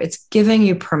asking you. It's giving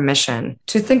you permission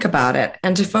to think about it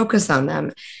and to focus on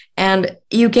them. And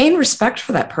you gain respect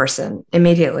for that person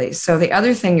immediately. So the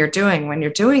other thing you're doing when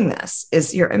you're doing this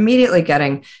is you're immediately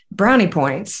getting brownie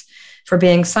points for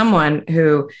being someone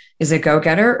who is a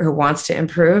go-getter, who wants to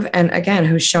improve, and again,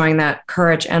 who's showing that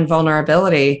courage and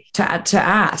vulnerability to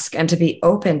ask and to be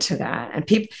open to that. And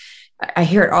people, I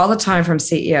hear it all the time from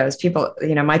CEOs. People,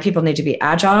 my people need to be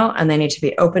agile and they need to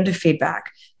be open to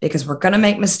feedback, because we're going to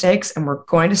make mistakes and we're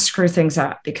going to screw things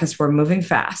up because we're moving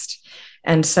fast.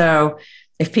 And so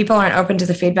if people aren't open to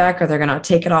the feedback, or they're going to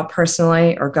take it all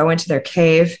personally, or go into their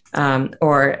cave,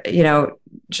 or,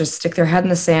 just stick their head in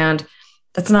the sand,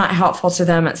 that's not helpful to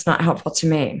them. It's not helpful to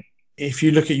me. If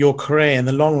you look at your career in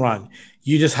the long run,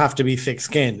 you just have to be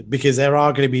thick-skinned, because there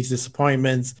are going to be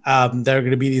disappointments. There are going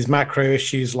to be these macro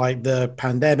issues like the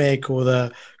pandemic or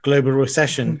the global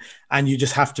recession, and you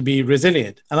just have to be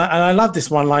resilient. And I love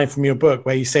this one line from your book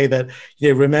where you say that,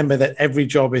 remember that every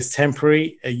job is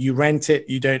temporary. You rent it,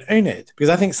 you don't own it. Because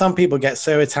I think some people get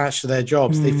so attached to their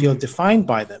jobs, they feel defined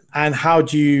by them. And how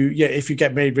do you, if you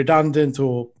get made redundant,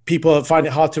 or people find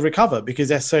it hard to recover because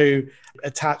they're so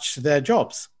attached to their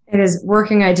jobs? It is.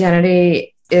 Working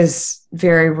identity is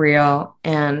very real,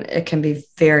 and it can be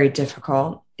very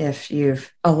difficult if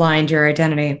you've aligned your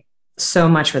identity so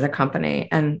much with a company.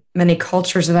 And many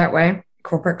cultures are that way,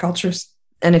 corporate cultures.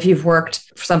 And if you've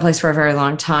worked someplace for a very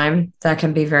long time, that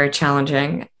can be very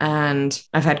challenging. And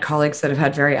I've had colleagues that have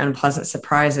had very unpleasant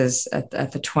surprises at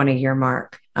the 20-year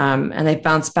mark. And they've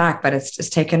bounced back, but it's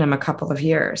taken them a couple of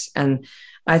years. And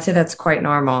I'd say that's quite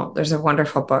normal. There's a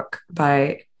wonderful book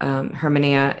by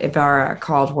Herminia Ibarra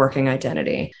called Working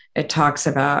Identity. It talks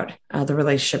about the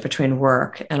relationship between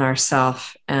work and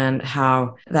ourself and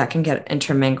how that can get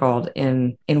intermingled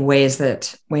in ways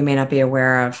that we may not be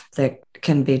aware of, that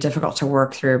can be difficult to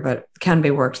work through, but can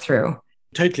be worked through.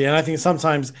 Totally. And I think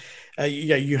sometimes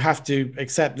you have to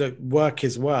accept that work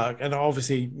is work. And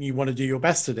obviously you want to do your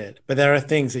best at it. But there are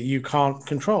things that you can't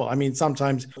control. I mean,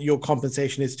 sometimes your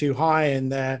compensation is too high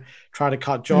and they're trying to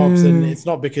cut jobs. And it's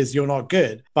not because you're not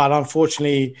good. But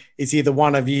unfortunately, it's either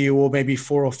one of you or maybe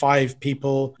 4 or 5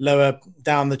 people lower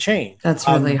down the chain. That's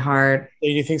really hard. Do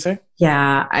you think so?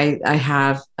 Yeah, I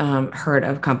have heard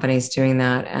of companies doing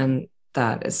that. And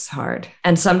that is hard.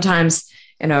 And sometimes,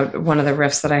 one of the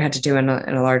risks that I had to do in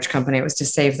a large company was to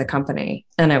save the company.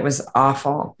 And it was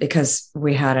awful because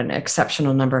we had an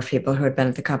exceptional number of people who had been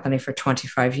at the company for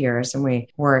 25 years. And we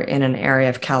were in an area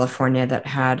of California that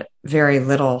had very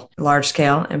little large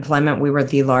scale employment. We were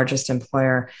the largest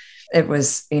employer. It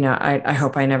was, I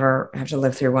hope I never have to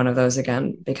live through one of those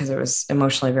again, because it was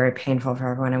emotionally very painful for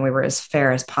everyone. And we were as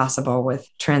fair as possible with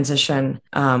transition.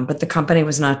 But the company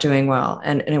was not doing well.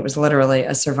 And it was literally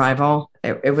a survival.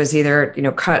 It was either,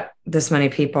 cut this many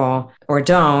people or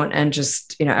don't. And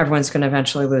just, everyone's going to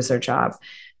eventually lose their job.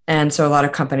 And so a lot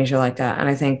of companies are like that. And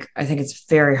I think it's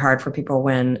very hard for people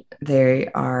when they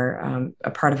are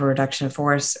a part of a reduction of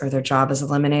force or their job is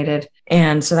eliminated.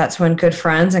 And so that's when good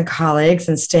friends and colleagues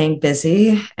and staying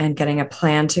busy and getting a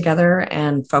plan together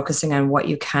and focusing on what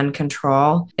you can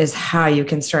control is how you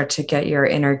can start to get your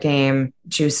inner game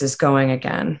juices going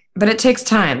again. But it takes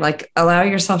time. Like, allow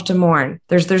yourself to mourn.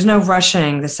 There's no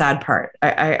rushing the sad part.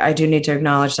 I do need to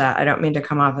acknowledge that. I don't mean to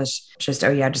come off as just,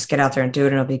 just get out there and do it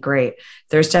and it'll be great.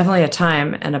 There's definitely a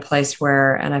time and a place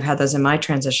where, and I've had those in my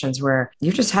transitions, where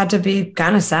you just had to be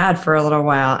kind of sad for a little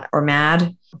while, or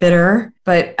mad, bitter.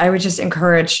 But I would just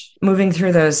encourage moving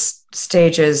through those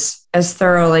stages as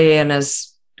thoroughly and as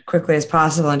quickly as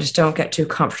possible, and just don't get too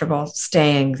comfortable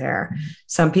staying there.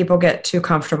 Some people get too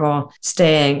comfortable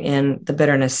staying in the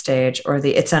bitterness stage or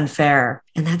the it's unfair,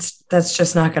 and that's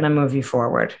just not going to move you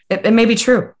forward. It may be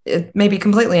true. It may be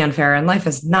completely unfair, and life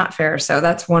is not fair. So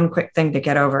that's one quick thing to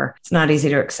get over. It's not easy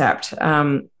to accept,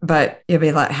 but you'll be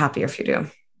a lot happier if you do.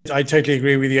 I totally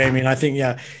agree with you, Amy. And I think,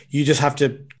 you just have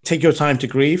to take your time to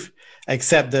grieve,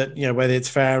 accept that, whether it's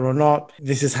fair or not,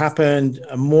 this has happened,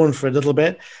 mourn for a little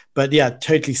bit. But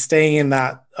totally staying in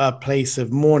that place of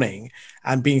mourning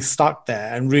and being stuck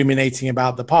there and ruminating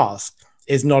about the past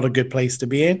is not a good place to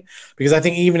be in. Because I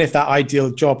think even if that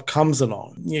ideal job comes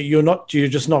along, you're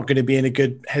just not going to be in a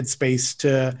good headspace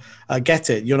to get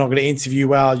it. You're not going to interview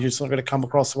well. You're just not going to come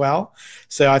across well.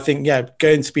 So I think, go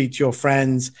and speak to your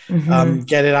friends,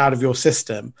 get it out of your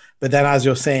system. But then, as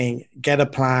you're saying, get a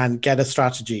plan, get a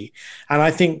strategy. And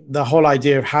I think the whole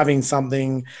idea of having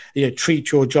something,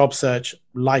 treat your job search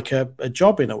like a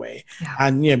job in a way.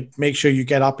 And, make sure you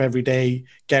get up every day,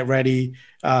 get ready,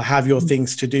 have your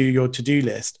things to do, your to-do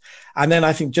list. And then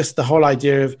I think just the whole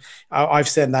idea of I've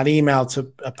sent that email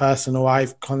to a person, or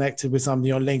I've connected with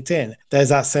somebody on LinkedIn. There's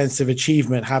that sense of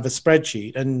achievement, have a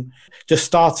spreadsheet, and just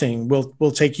starting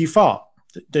will take you far.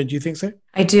 Don't you think so?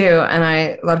 I do. And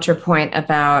I loved your point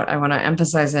about, I want to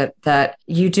emphasize it, that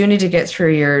you do need to get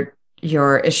through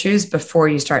your issues before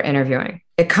you start interviewing.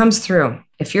 It comes through.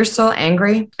 If you're still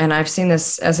angry, and I've seen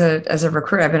this as a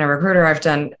recruiter, I've been a recruiter, I've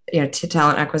done,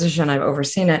 talent acquisition, I've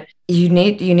overseen it. You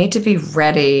need to be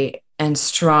ready and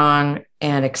strong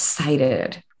and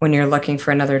excited when you're looking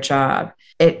for another job.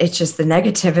 It's just the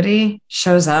negativity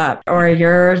shows up, or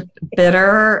you're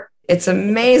bitter. It's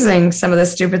amazing some of the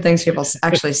stupid things people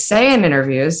actually say in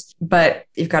interviews, but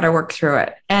you've got to work through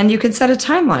it. And you can set a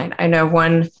timeline. I know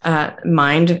one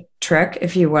mind trick,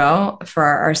 if you will, for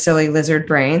our silly lizard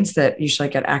brains that usually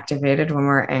get activated when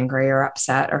we're angry or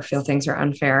upset or feel things are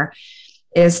unfair,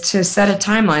 is to set a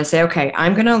timeline. Say, okay,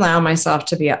 I'm going to allow myself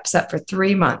to be upset for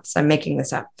 3 months. I'm making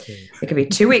this up. It could be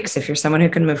 2 weeks if you're someone who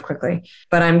can move quickly.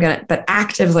 But but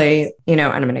actively, and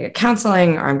I'm going to get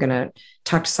counseling, or I'm going to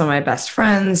talk to some of my best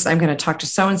friends. I'm going to talk to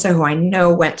so-and-so who I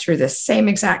know went through the same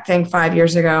exact thing 5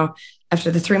 years ago.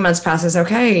 After the 3 months passes,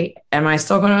 okay, am I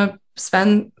still going to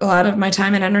spend a lot of my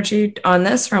time and energy on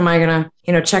this, or am I going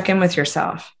to, check in with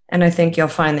yourself? And I think you'll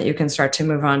find that you can start to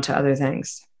move on to other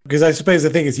things. Because I suppose the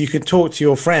thing is, you can talk to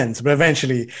your friends, but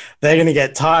eventually they're going to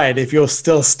get tired if you're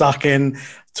still stuck in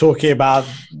talking about,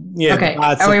 okay.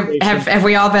 Have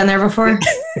we all been there before?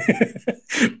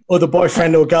 Or the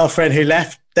boyfriend or girlfriend who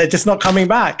left, they're just not coming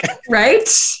back. Right?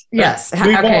 Yes.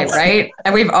 Okay. Right.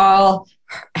 And we've all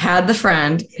had the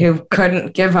friend who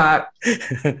couldn't give up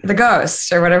the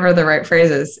ghost, or whatever the right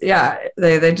phrase is. Yeah.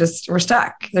 They just were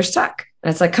stuck. They're stuck. And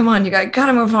it's like, come on, you got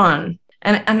to move on.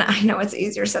 And I know it's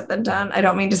easier said than done. I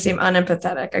don't mean to seem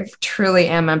unempathetic. I truly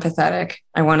am empathetic.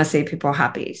 I want to see people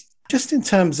happy. Just in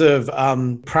terms of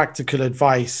practical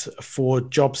advice for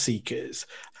job seekers,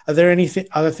 are there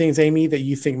other things, Amy, that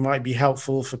you think might be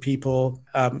helpful for people?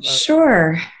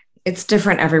 Sure. It's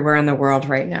different everywhere in the world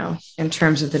right now in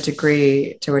terms of the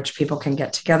degree to which people can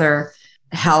get together,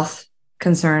 health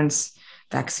concerns,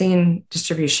 vaccine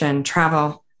distribution,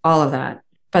 travel, all of that.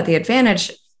 But the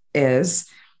advantage is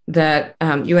that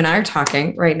you and I are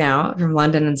talking right now from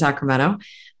London and Sacramento,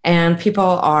 and people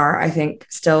are, I think,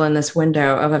 still in this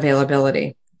window of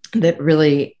availability that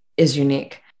really is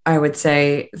unique. I would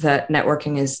say that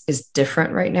networking is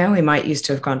different right now. We might used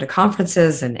to have gone to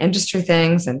conferences and industry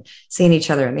things and seen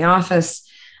each other in the office,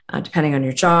 depending on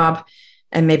your job.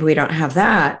 And maybe we don't have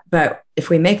that. But if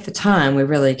we make the time, we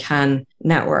really can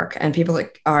network. And people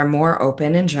are more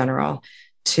open in general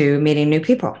to meeting new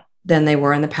people than they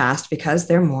were in the past because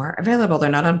they're more available. They're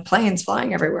not on planes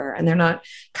flying everywhere and they're not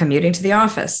commuting to the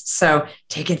office. So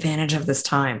take advantage of this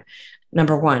time.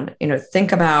 Number one,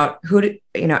 think about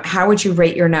how would you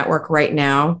rate your network right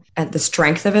now at the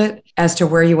strength of it as to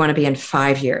where you want to be in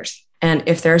 5 years? And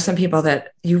if there are some people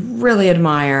that you really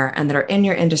admire and that are in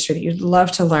your industry that you'd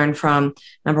love to learn from,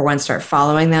 number one, start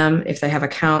following them. If they have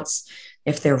accounts,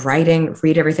 if they're writing,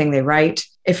 read everything they write.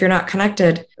 If you're not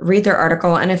connected, read their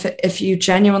article. And if you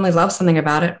genuinely love something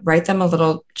about it, write them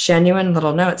a genuine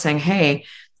little note saying, hey,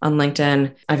 on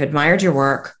LinkedIn, I've admired your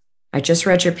work. I just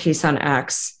read your piece on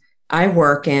X. I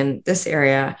work in this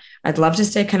area. I'd love to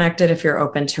stay connected if you're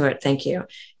open to it. Thank you.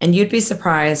 And you'd be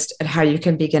surprised at how you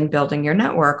can begin building your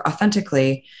network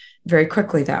authentically very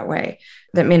quickly that way.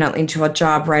 That may not lead to a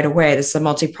job right away. This is a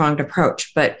multi-pronged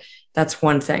approach, but that's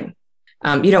one thing.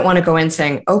 You don't want to go in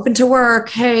saying, open to work.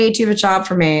 Hey, do you have a job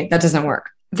for me? That doesn't work.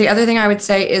 The other thing I would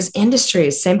say is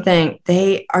industries, same thing.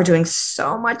 They are doing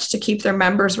so much to keep their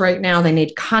members right now. They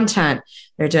need content.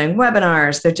 They're doing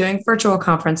webinars. They're doing virtual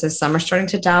conferences. Some are starting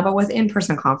to dabble with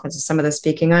in-person conferences. Some of the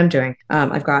speaking I'm doing.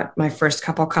 I've got my first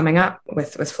couple coming up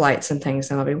with flights and things,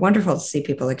 and it'll be wonderful to see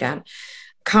people again.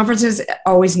 Conferences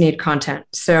always need content.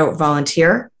 So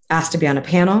volunteer, ask to be on a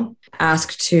panel,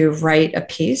 ask to write a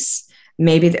piece.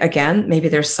 Maybe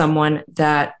there's someone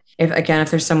that, if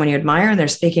there's someone you admire and they're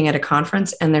speaking at a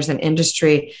conference and there's an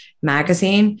industry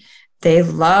magazine, they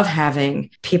love having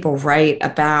people write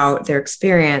about their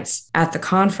experience at the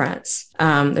conference.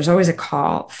 There's always a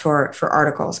call for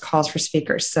articles, calls for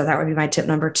speakers. So that would be my tip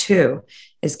number 2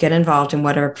 is get involved in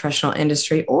whatever professional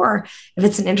industry, or if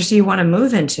it's an industry you want to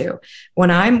move into. When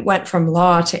I went from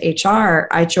law to HR,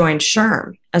 I joined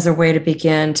SHRM as a way to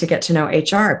begin to get to know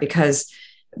HR, because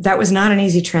that was not an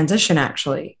easy transition,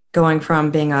 actually, going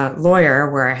from being a lawyer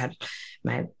where I had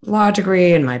my law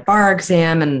degree and my bar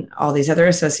exam and all these other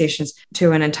associations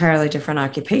to an entirely different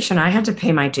occupation. I had to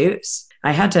pay my dues.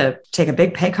 I had to take a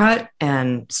big pay cut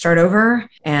and start over.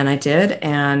 And I did,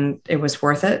 and it was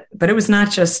worth it. But it was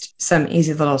not just some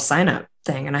easy little sign up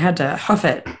thing. And I had to hoof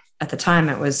it. At the time,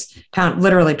 it was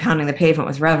literally pounding the pavement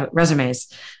with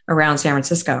resumes around San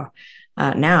Francisco.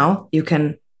 Now you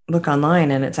can look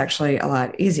online and it's actually a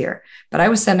lot easier. But I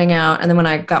was sending out, and then when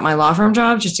I got my law firm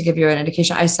job, just to give you an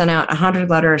indication, I sent out 100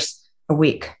 letters a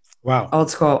week. Wow. Old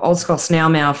school snail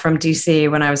mail from DC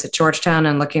when I was at Georgetown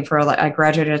and looking for, I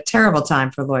graduated at a terrible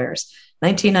time for lawyers.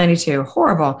 1992,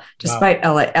 horrible, despite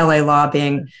wow. LA law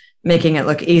making it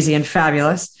look easy and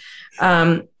fabulous.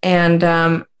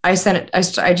 I sent it,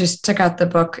 I just took out the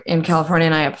book in California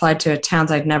and I applied to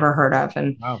towns I'd never heard of.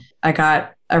 And wow. I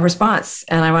got a response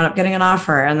and I wound up getting an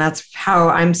offer. And that's how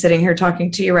I'm sitting here talking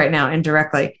to you right now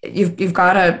indirectly. You've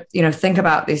got to, think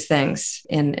about these things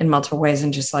in multiple ways.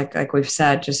 And just like we've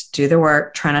said, just do the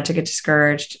work, try not to get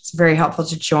discouraged. It's very helpful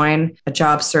to join a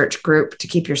job search group to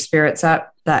keep your spirits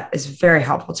up. That is very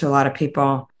helpful to a lot of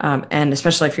people. And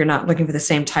especially if you're not looking for the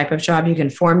same type of job, you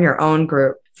can form your own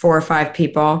group, 4 or 5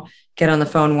 people. Get on the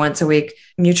phone once a week,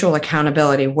 mutual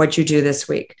accountability. What'd you do this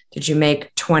week? Did you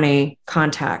make 20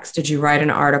 contacts? Did you write an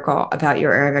article about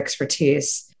your area of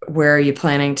expertise? Where are you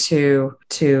planning to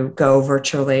go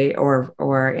virtually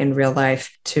or in real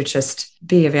life to just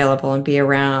be available and be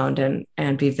around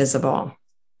and be visible?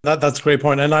 That's a great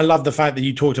point. And I love the fact that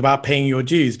you talked about paying your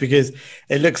dues, because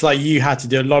it looks like you had to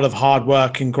do a lot of hard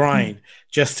work and grind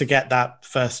just to get that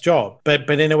first job. But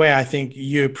in a way, I think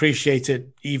you appreciate it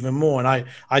even more. And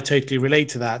I totally relate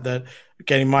to that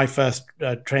getting my first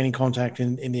training contact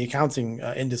in the accounting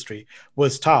industry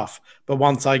was tough. But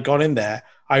once I got in there,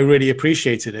 I really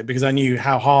appreciated it because I knew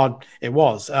how hard it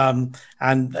was. And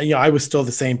I was still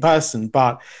the same person,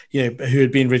 but who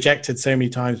had been rejected so many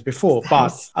times before.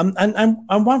 Nice. But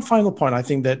and one final point I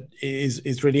think that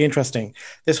is really interesting.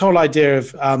 This whole idea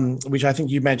of which I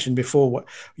think you mentioned before,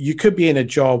 you could be in a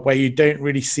job where you don't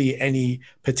really see any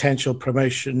potential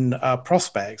promotion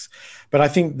prospects. But I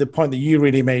think the point that you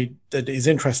really made that is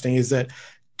interesting is that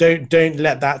don't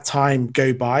let that time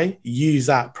go by. Use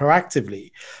that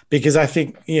proactively, because I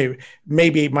think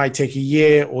maybe it might take a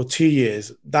year or 2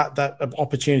 years that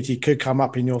opportunity could come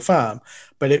up in your firm,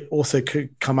 but it also could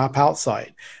come up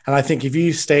outside. And I think if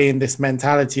you stay in this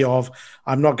mentality of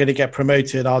I'm not going to get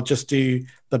promoted, I'll just do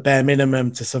the bare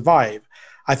minimum to survive,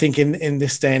 I think in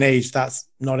this day and age that's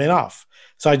not enough.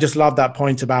 So I just love that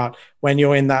point about when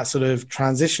you're in that sort of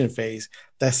transition phase,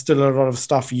 there's still a lot of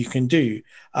stuff you can do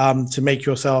to make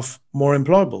yourself more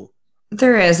employable.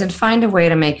 There is, and find a way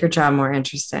to make your job more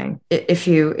interesting. If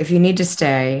you need to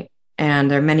stay,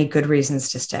 and there are many good reasons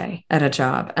to stay at a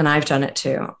job, and I've done it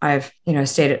too. I've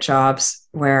stayed at jobs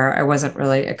where I wasn't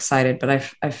really excited, but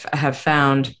I have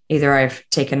found either I've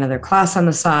taken another class on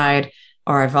the side,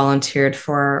 or I volunteered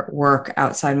for work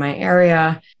outside my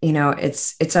area.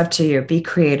 It's up to you. Be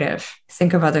creative.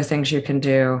 Think of other things you can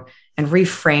do and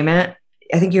reframe it.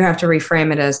 I think you have to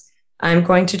reframe it as I'm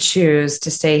going to choose to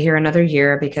stay here another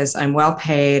year because I'm well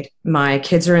paid. My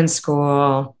kids are in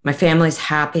school. My family's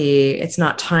happy. It's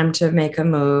not time to make a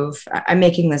move. I'm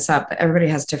making this up. Everybody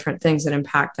has different things that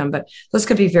impact them, but those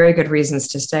could be very good reasons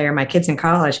to stay. Or my kids in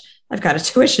college, I've got a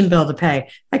tuition bill to pay.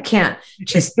 I can't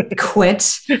just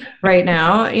quit right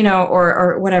now,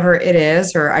 or whatever it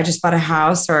is, or I just bought a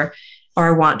house, or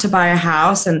I want to buy a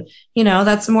house. And,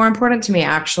 that's more important to me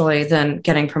actually than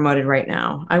getting promoted right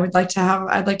now. I'd like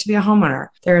to be a homeowner.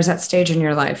 There is that stage in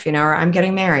your life, or I'm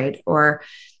getting married, or,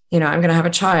 I'm going to have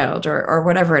a child, or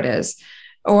whatever it is.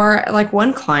 Or like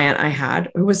one client I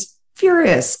had who was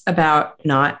furious about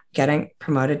not getting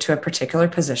promoted to a particular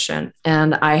position.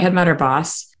 And I had met her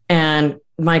boss, and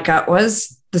my gut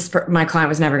was my client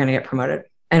was never going to get promoted.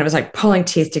 And it was like pulling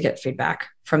teeth to get feedback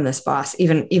from this boss.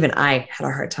 Even I had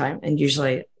a hard time. And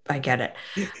usually I get it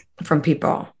from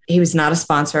people. He was not a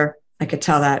sponsor. I could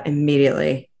tell that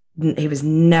immediately. He was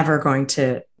never going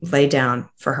to lay down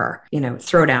for her,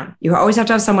 throw down. You always have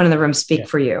to have someone in the room speak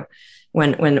for you.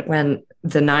 When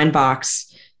the 9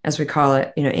 box, as we call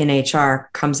it, in HR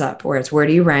comes up, where it's where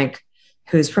do you rank,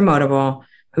 who's promotable,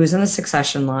 who's in the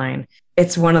succession line.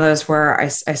 It's one of those where I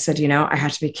said, I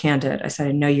have to be candid. I said,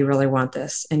 I know you really want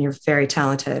this and you're very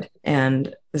talented.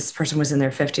 And this person was in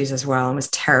their 50s as well and was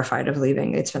terrified of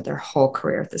leaving. They'd spent their whole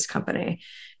career at this company.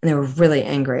 And they were really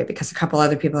angry because a couple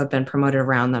other people had been promoted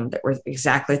around them that were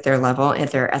exactly at their level,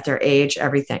 at their age,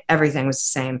 everything was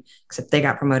the same, except they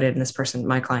got promoted and this person,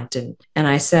 my client, didn't. And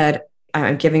I said,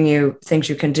 I'm giving you things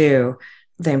you can do.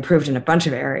 They improved in a bunch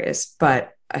of areas,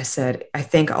 but I said, I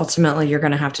think ultimately you're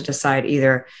going to have to decide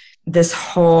either this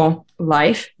whole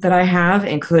life that I have,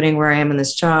 including where I am in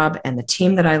this job and the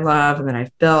team that I love and that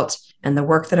I've built and the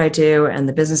work that I do and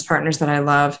the business partners that I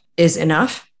love is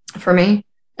enough for me.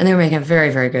 And they were making a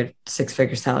very, very good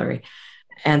 6-figure salary.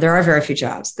 And there are very few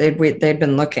jobs. They'd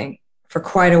been looking for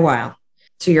quite a while,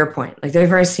 to your point. Like they're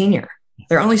very senior.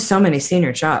 There are only so many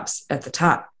senior jobs at the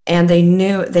top. And they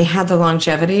knew they had the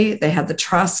longevity. They had the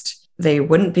trust. They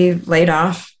wouldn't be laid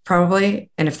off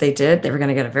probably. And if they did, they were going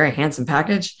to get a very handsome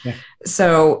package. Yeah.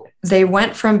 So they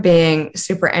went from being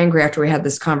super angry after we had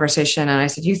this conversation. And I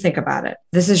said, you think about it.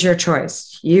 This is your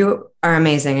choice. You are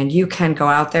amazing. And you can go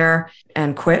out there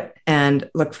and quit and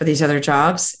look for these other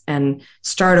jobs and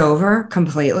start over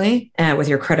completely and with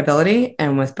your credibility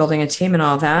and with building a team and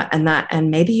all that.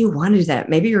 And maybe you want to do that.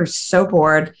 Maybe you're so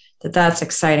bored that that's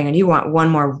exciting and you want one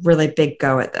more really big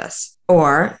go at this.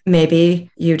 Or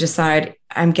maybe you decide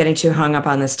I'm getting too hung up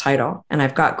on this title and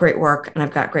I've got great work and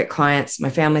I've got great clients. My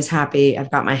family's happy.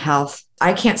 I've got my health.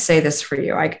 I can't say this for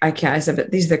you. I can't. I said,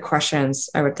 but these are the questions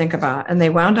I would think about. And they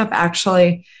wound up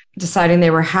actually deciding they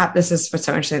were happy. This is what's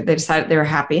so interesting. They decided they were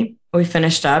happy. We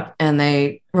finished up and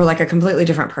they were like a completely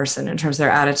different person in terms of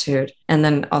their attitude. And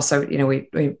then also,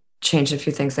 we changed a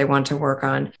few things they wanted to work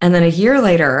on. And then a year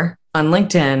later on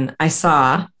LinkedIn, I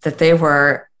saw that they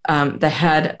were the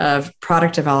head of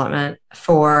product development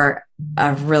for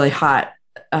a really hot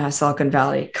Silicon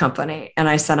Valley company. And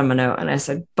I sent them a note and I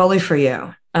said, bully for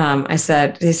you. They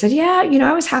said, yeah,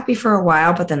 I was happy for a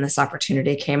while, but then this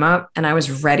opportunity came up and I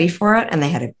was ready for it. And they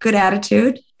had a good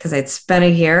attitude because they'd spent a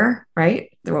year,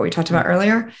 right? What we talked about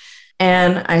earlier.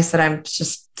 And I said, I'm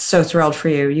just so thrilled for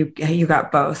you. You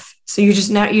got both. So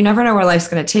you never know where life's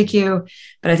going to take you.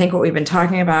 But I think what we've been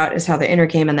talking about is how the inner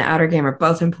game and the outer game are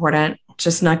both important.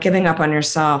 just not giving up on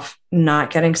yourself,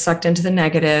 not getting sucked into the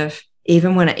negative,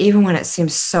 even when it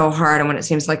seems so hard and when it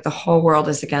seems like the whole world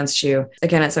is against you.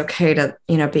 Again, it's okay to,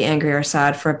 be angry or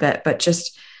sad for a bit, but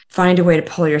just find a way to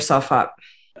pull yourself up.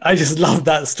 I just love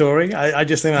that story. I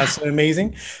just think that's so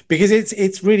amazing, because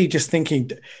it's really just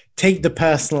thinking, take the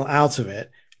personal out of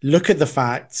it, look at the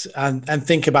facts, and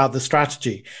think about the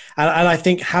strategy. And I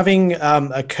think having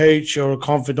a coach or a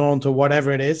confidant or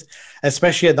whatever it is,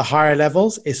 especially at the higher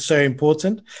levels, is so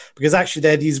important, because actually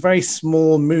there are these very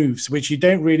small moves which you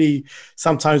don't really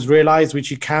sometimes realize, which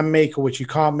you can make or which you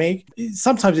can't make.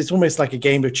 Sometimes it's almost like a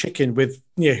game of chicken with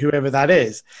whoever that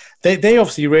is. They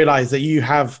obviously realize that you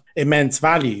have immense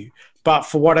value, but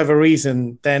for whatever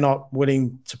reason, they're not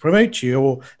willing to promote you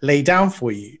or lay down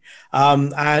for you.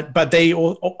 But they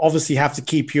obviously have to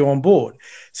keep you on board.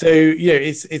 So,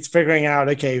 it's figuring out,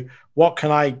 okay, what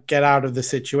can I get out of the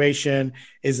situation?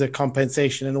 Is the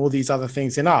compensation and all these other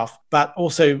things enough? But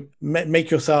also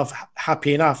make yourself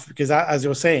happy enough, because as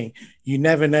you're saying, you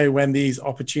never know when these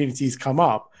opportunities come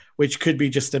up, which could be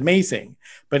just amazing.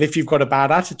 But if you've got a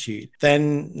bad attitude,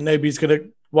 then nobody's going to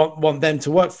want them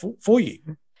to work for you.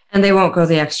 And they won't go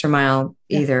the extra mile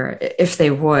either. If they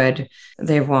would,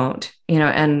 they won't,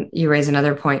 and you raise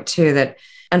another point too, that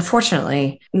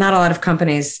unfortunately, not a lot of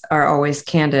companies are always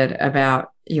candid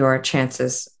about your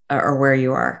chances or where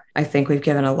you are. I think we've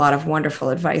given a lot of wonderful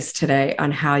advice today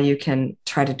on how you can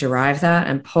try to derive that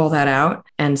and pull that out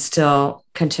and still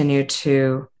continue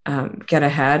to get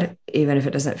ahead, even if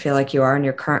it doesn't feel like you are in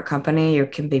your current company. You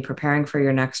can be preparing for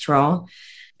your next role.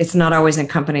 It's not always in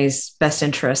companies' best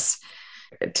interests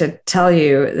to tell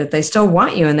you that they still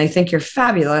want you and they think you're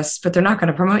fabulous, but they're not going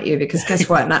to promote you, because guess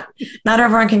what? Not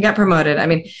everyone can get promoted. I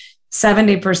mean,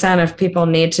 70% of people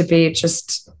need to be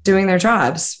just doing their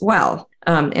jobs well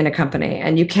in a company,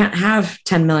 and you can't have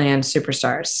 10 million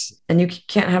superstars, and you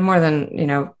can't have more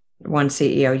than, one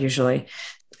CEO usually.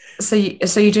 So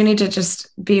you do need to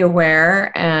just be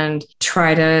aware and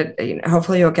try to,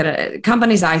 hopefully you'll get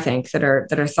companies, I think, that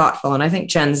are thoughtful. And I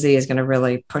think Gen Z is going to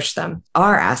really push them,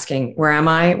 are asking, where am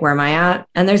I at?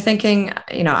 And they're thinking,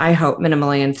 I hope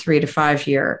minimally in 3 to 5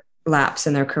 year lapse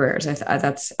in their careers.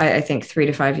 I think 3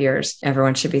 to 5 years,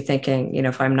 everyone should be thinking,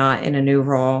 if I'm not in a new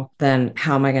role, then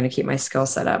how am I going to keep my skill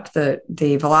set up?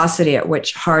 The velocity at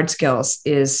which hard skills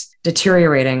is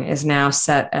deteriorating is now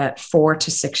set at 4 to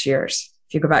 6 years.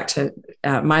 If you go back to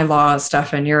my law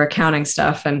stuff and your accounting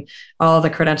stuff and all the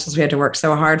credentials we had to work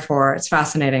so hard for, it's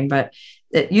fascinating, but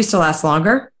it used to last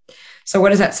longer. So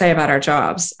what does that say about our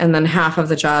jobs? And then half of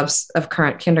the jobs of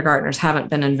current kindergartners haven't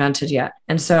been invented yet.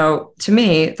 And so to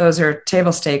me, those are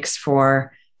table stakes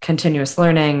for continuous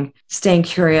learning, staying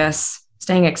curious,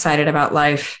 staying excited about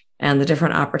life and the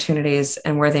different opportunities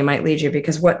and where they might lead you.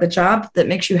 Because what the job that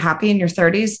makes you happy in your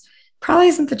 30s probably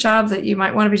isn't the job that you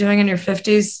might want to be doing in your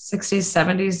 50s, 60s,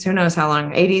 70s, who knows how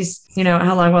long, 80s,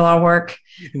 how long we'll all work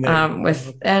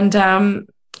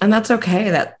and that's okay.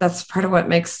 That's part of what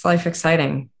makes life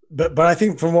exciting. But I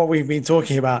think from what we've been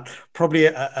talking about, probably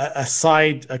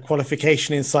a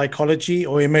qualification in psychology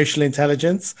or emotional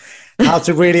intelligence, how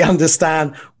to really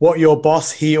understand what your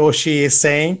boss, he or she, is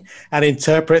saying and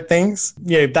interpret things,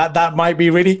 that might be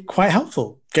really quite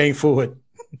helpful going forward.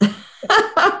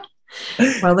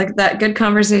 Well, like that good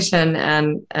conversation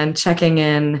and checking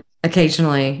in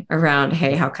occasionally around,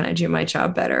 hey, how can I do my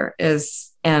job better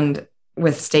and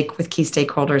with key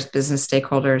stakeholders, business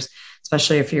stakeholders,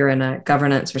 especially if you're in a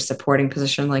governance or supporting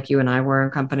position like you and I were in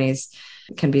companies,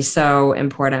 can be so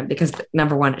important, because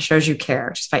number one, it shows you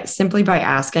care. Just simply by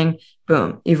asking,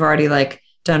 boom, you've already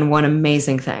done one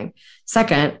amazing thing.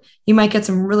 Second, you might get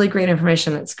some really great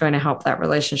information that's going to help that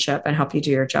relationship and help you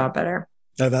do your job better.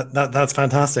 No, that's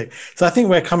fantastic. So I think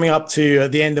we're coming up to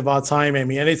the end of our time,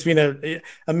 Amy, and it's been an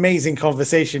amazing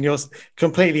conversation. You're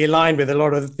completely aligned with a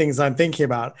lot of the things I'm thinking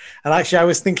about. And actually, I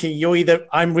was thinking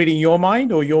I'm reading your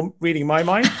mind or you're reading my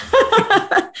mind.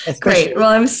 Great. Well,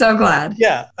 I'm so glad.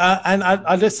 Yeah. And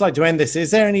I'd just like to end this.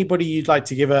 Is there anybody you'd like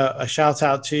to give a shout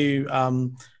out to?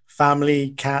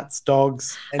 Family, cats,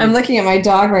 dogs? I'm looking at my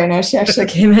dog right now. She actually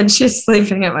came in. She's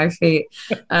sleeping at my feet.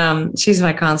 She's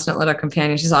my constant little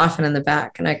companion. She's often in the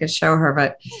back and I could show her,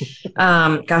 but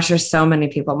gosh, there's so many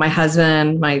people. My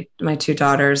husband, my 2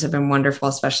 daughters have been wonderful,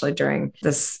 especially during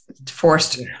this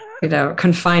forced,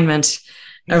 confinement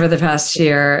over the past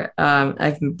year.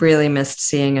 I've really missed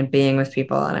seeing and being with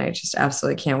people, and I just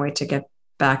absolutely can't wait to get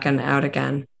back and out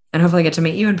again. and hopefully get to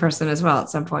meet you in person as well at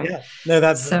some point. Yeah, no,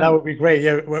 that would be great.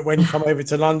 Yeah, when you come over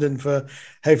to London for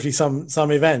hopefully some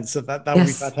events, that would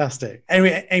be fantastic.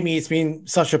 Anyway, Amy, it's been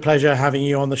such a pleasure having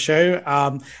you on the show.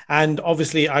 And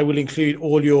obviously, I will include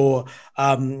all your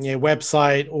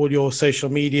website, all your social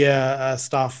media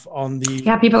stuff on the.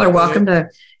 Yeah, people are welcome to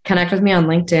connect with me on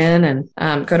LinkedIn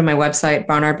and go to my website,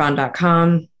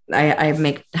 barnardbond.com. I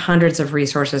make hundreds of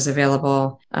resources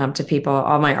available to people.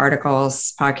 All my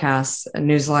articles, podcasts, a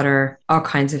newsletter, all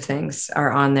kinds of things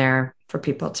are on there for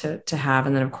people to have.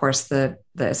 And then, of course, the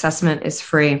assessment is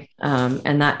free.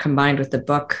 And that combined with the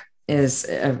book is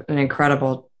an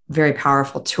incredible, very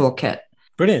powerful toolkit.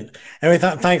 Brilliant. Anyway,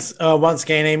 thanks once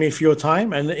again, Amy, for your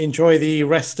time, and enjoy the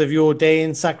rest of your day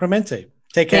in Sacramento.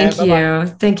 Take care. Thank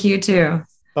you. Thank you too.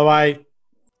 Bye-bye.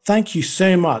 Thank you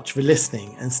so much for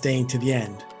listening and staying to the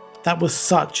end. That was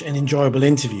such an enjoyable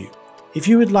interview. If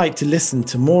you would like to listen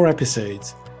to more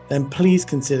episodes, then please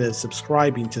consider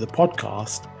subscribing to the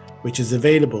podcast, which is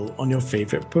available on your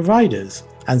favorite providers,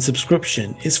 and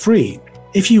subscription is free.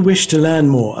 If you wish to learn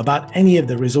more about any of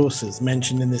the resources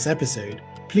mentioned in this episode,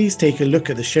 please take a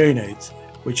look at the show notes,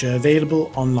 which are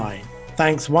available online.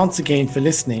 Thanks once again for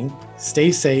listening.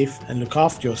 Stay safe and look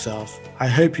after yourself. I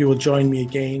hope you will join me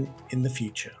again in the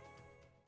future.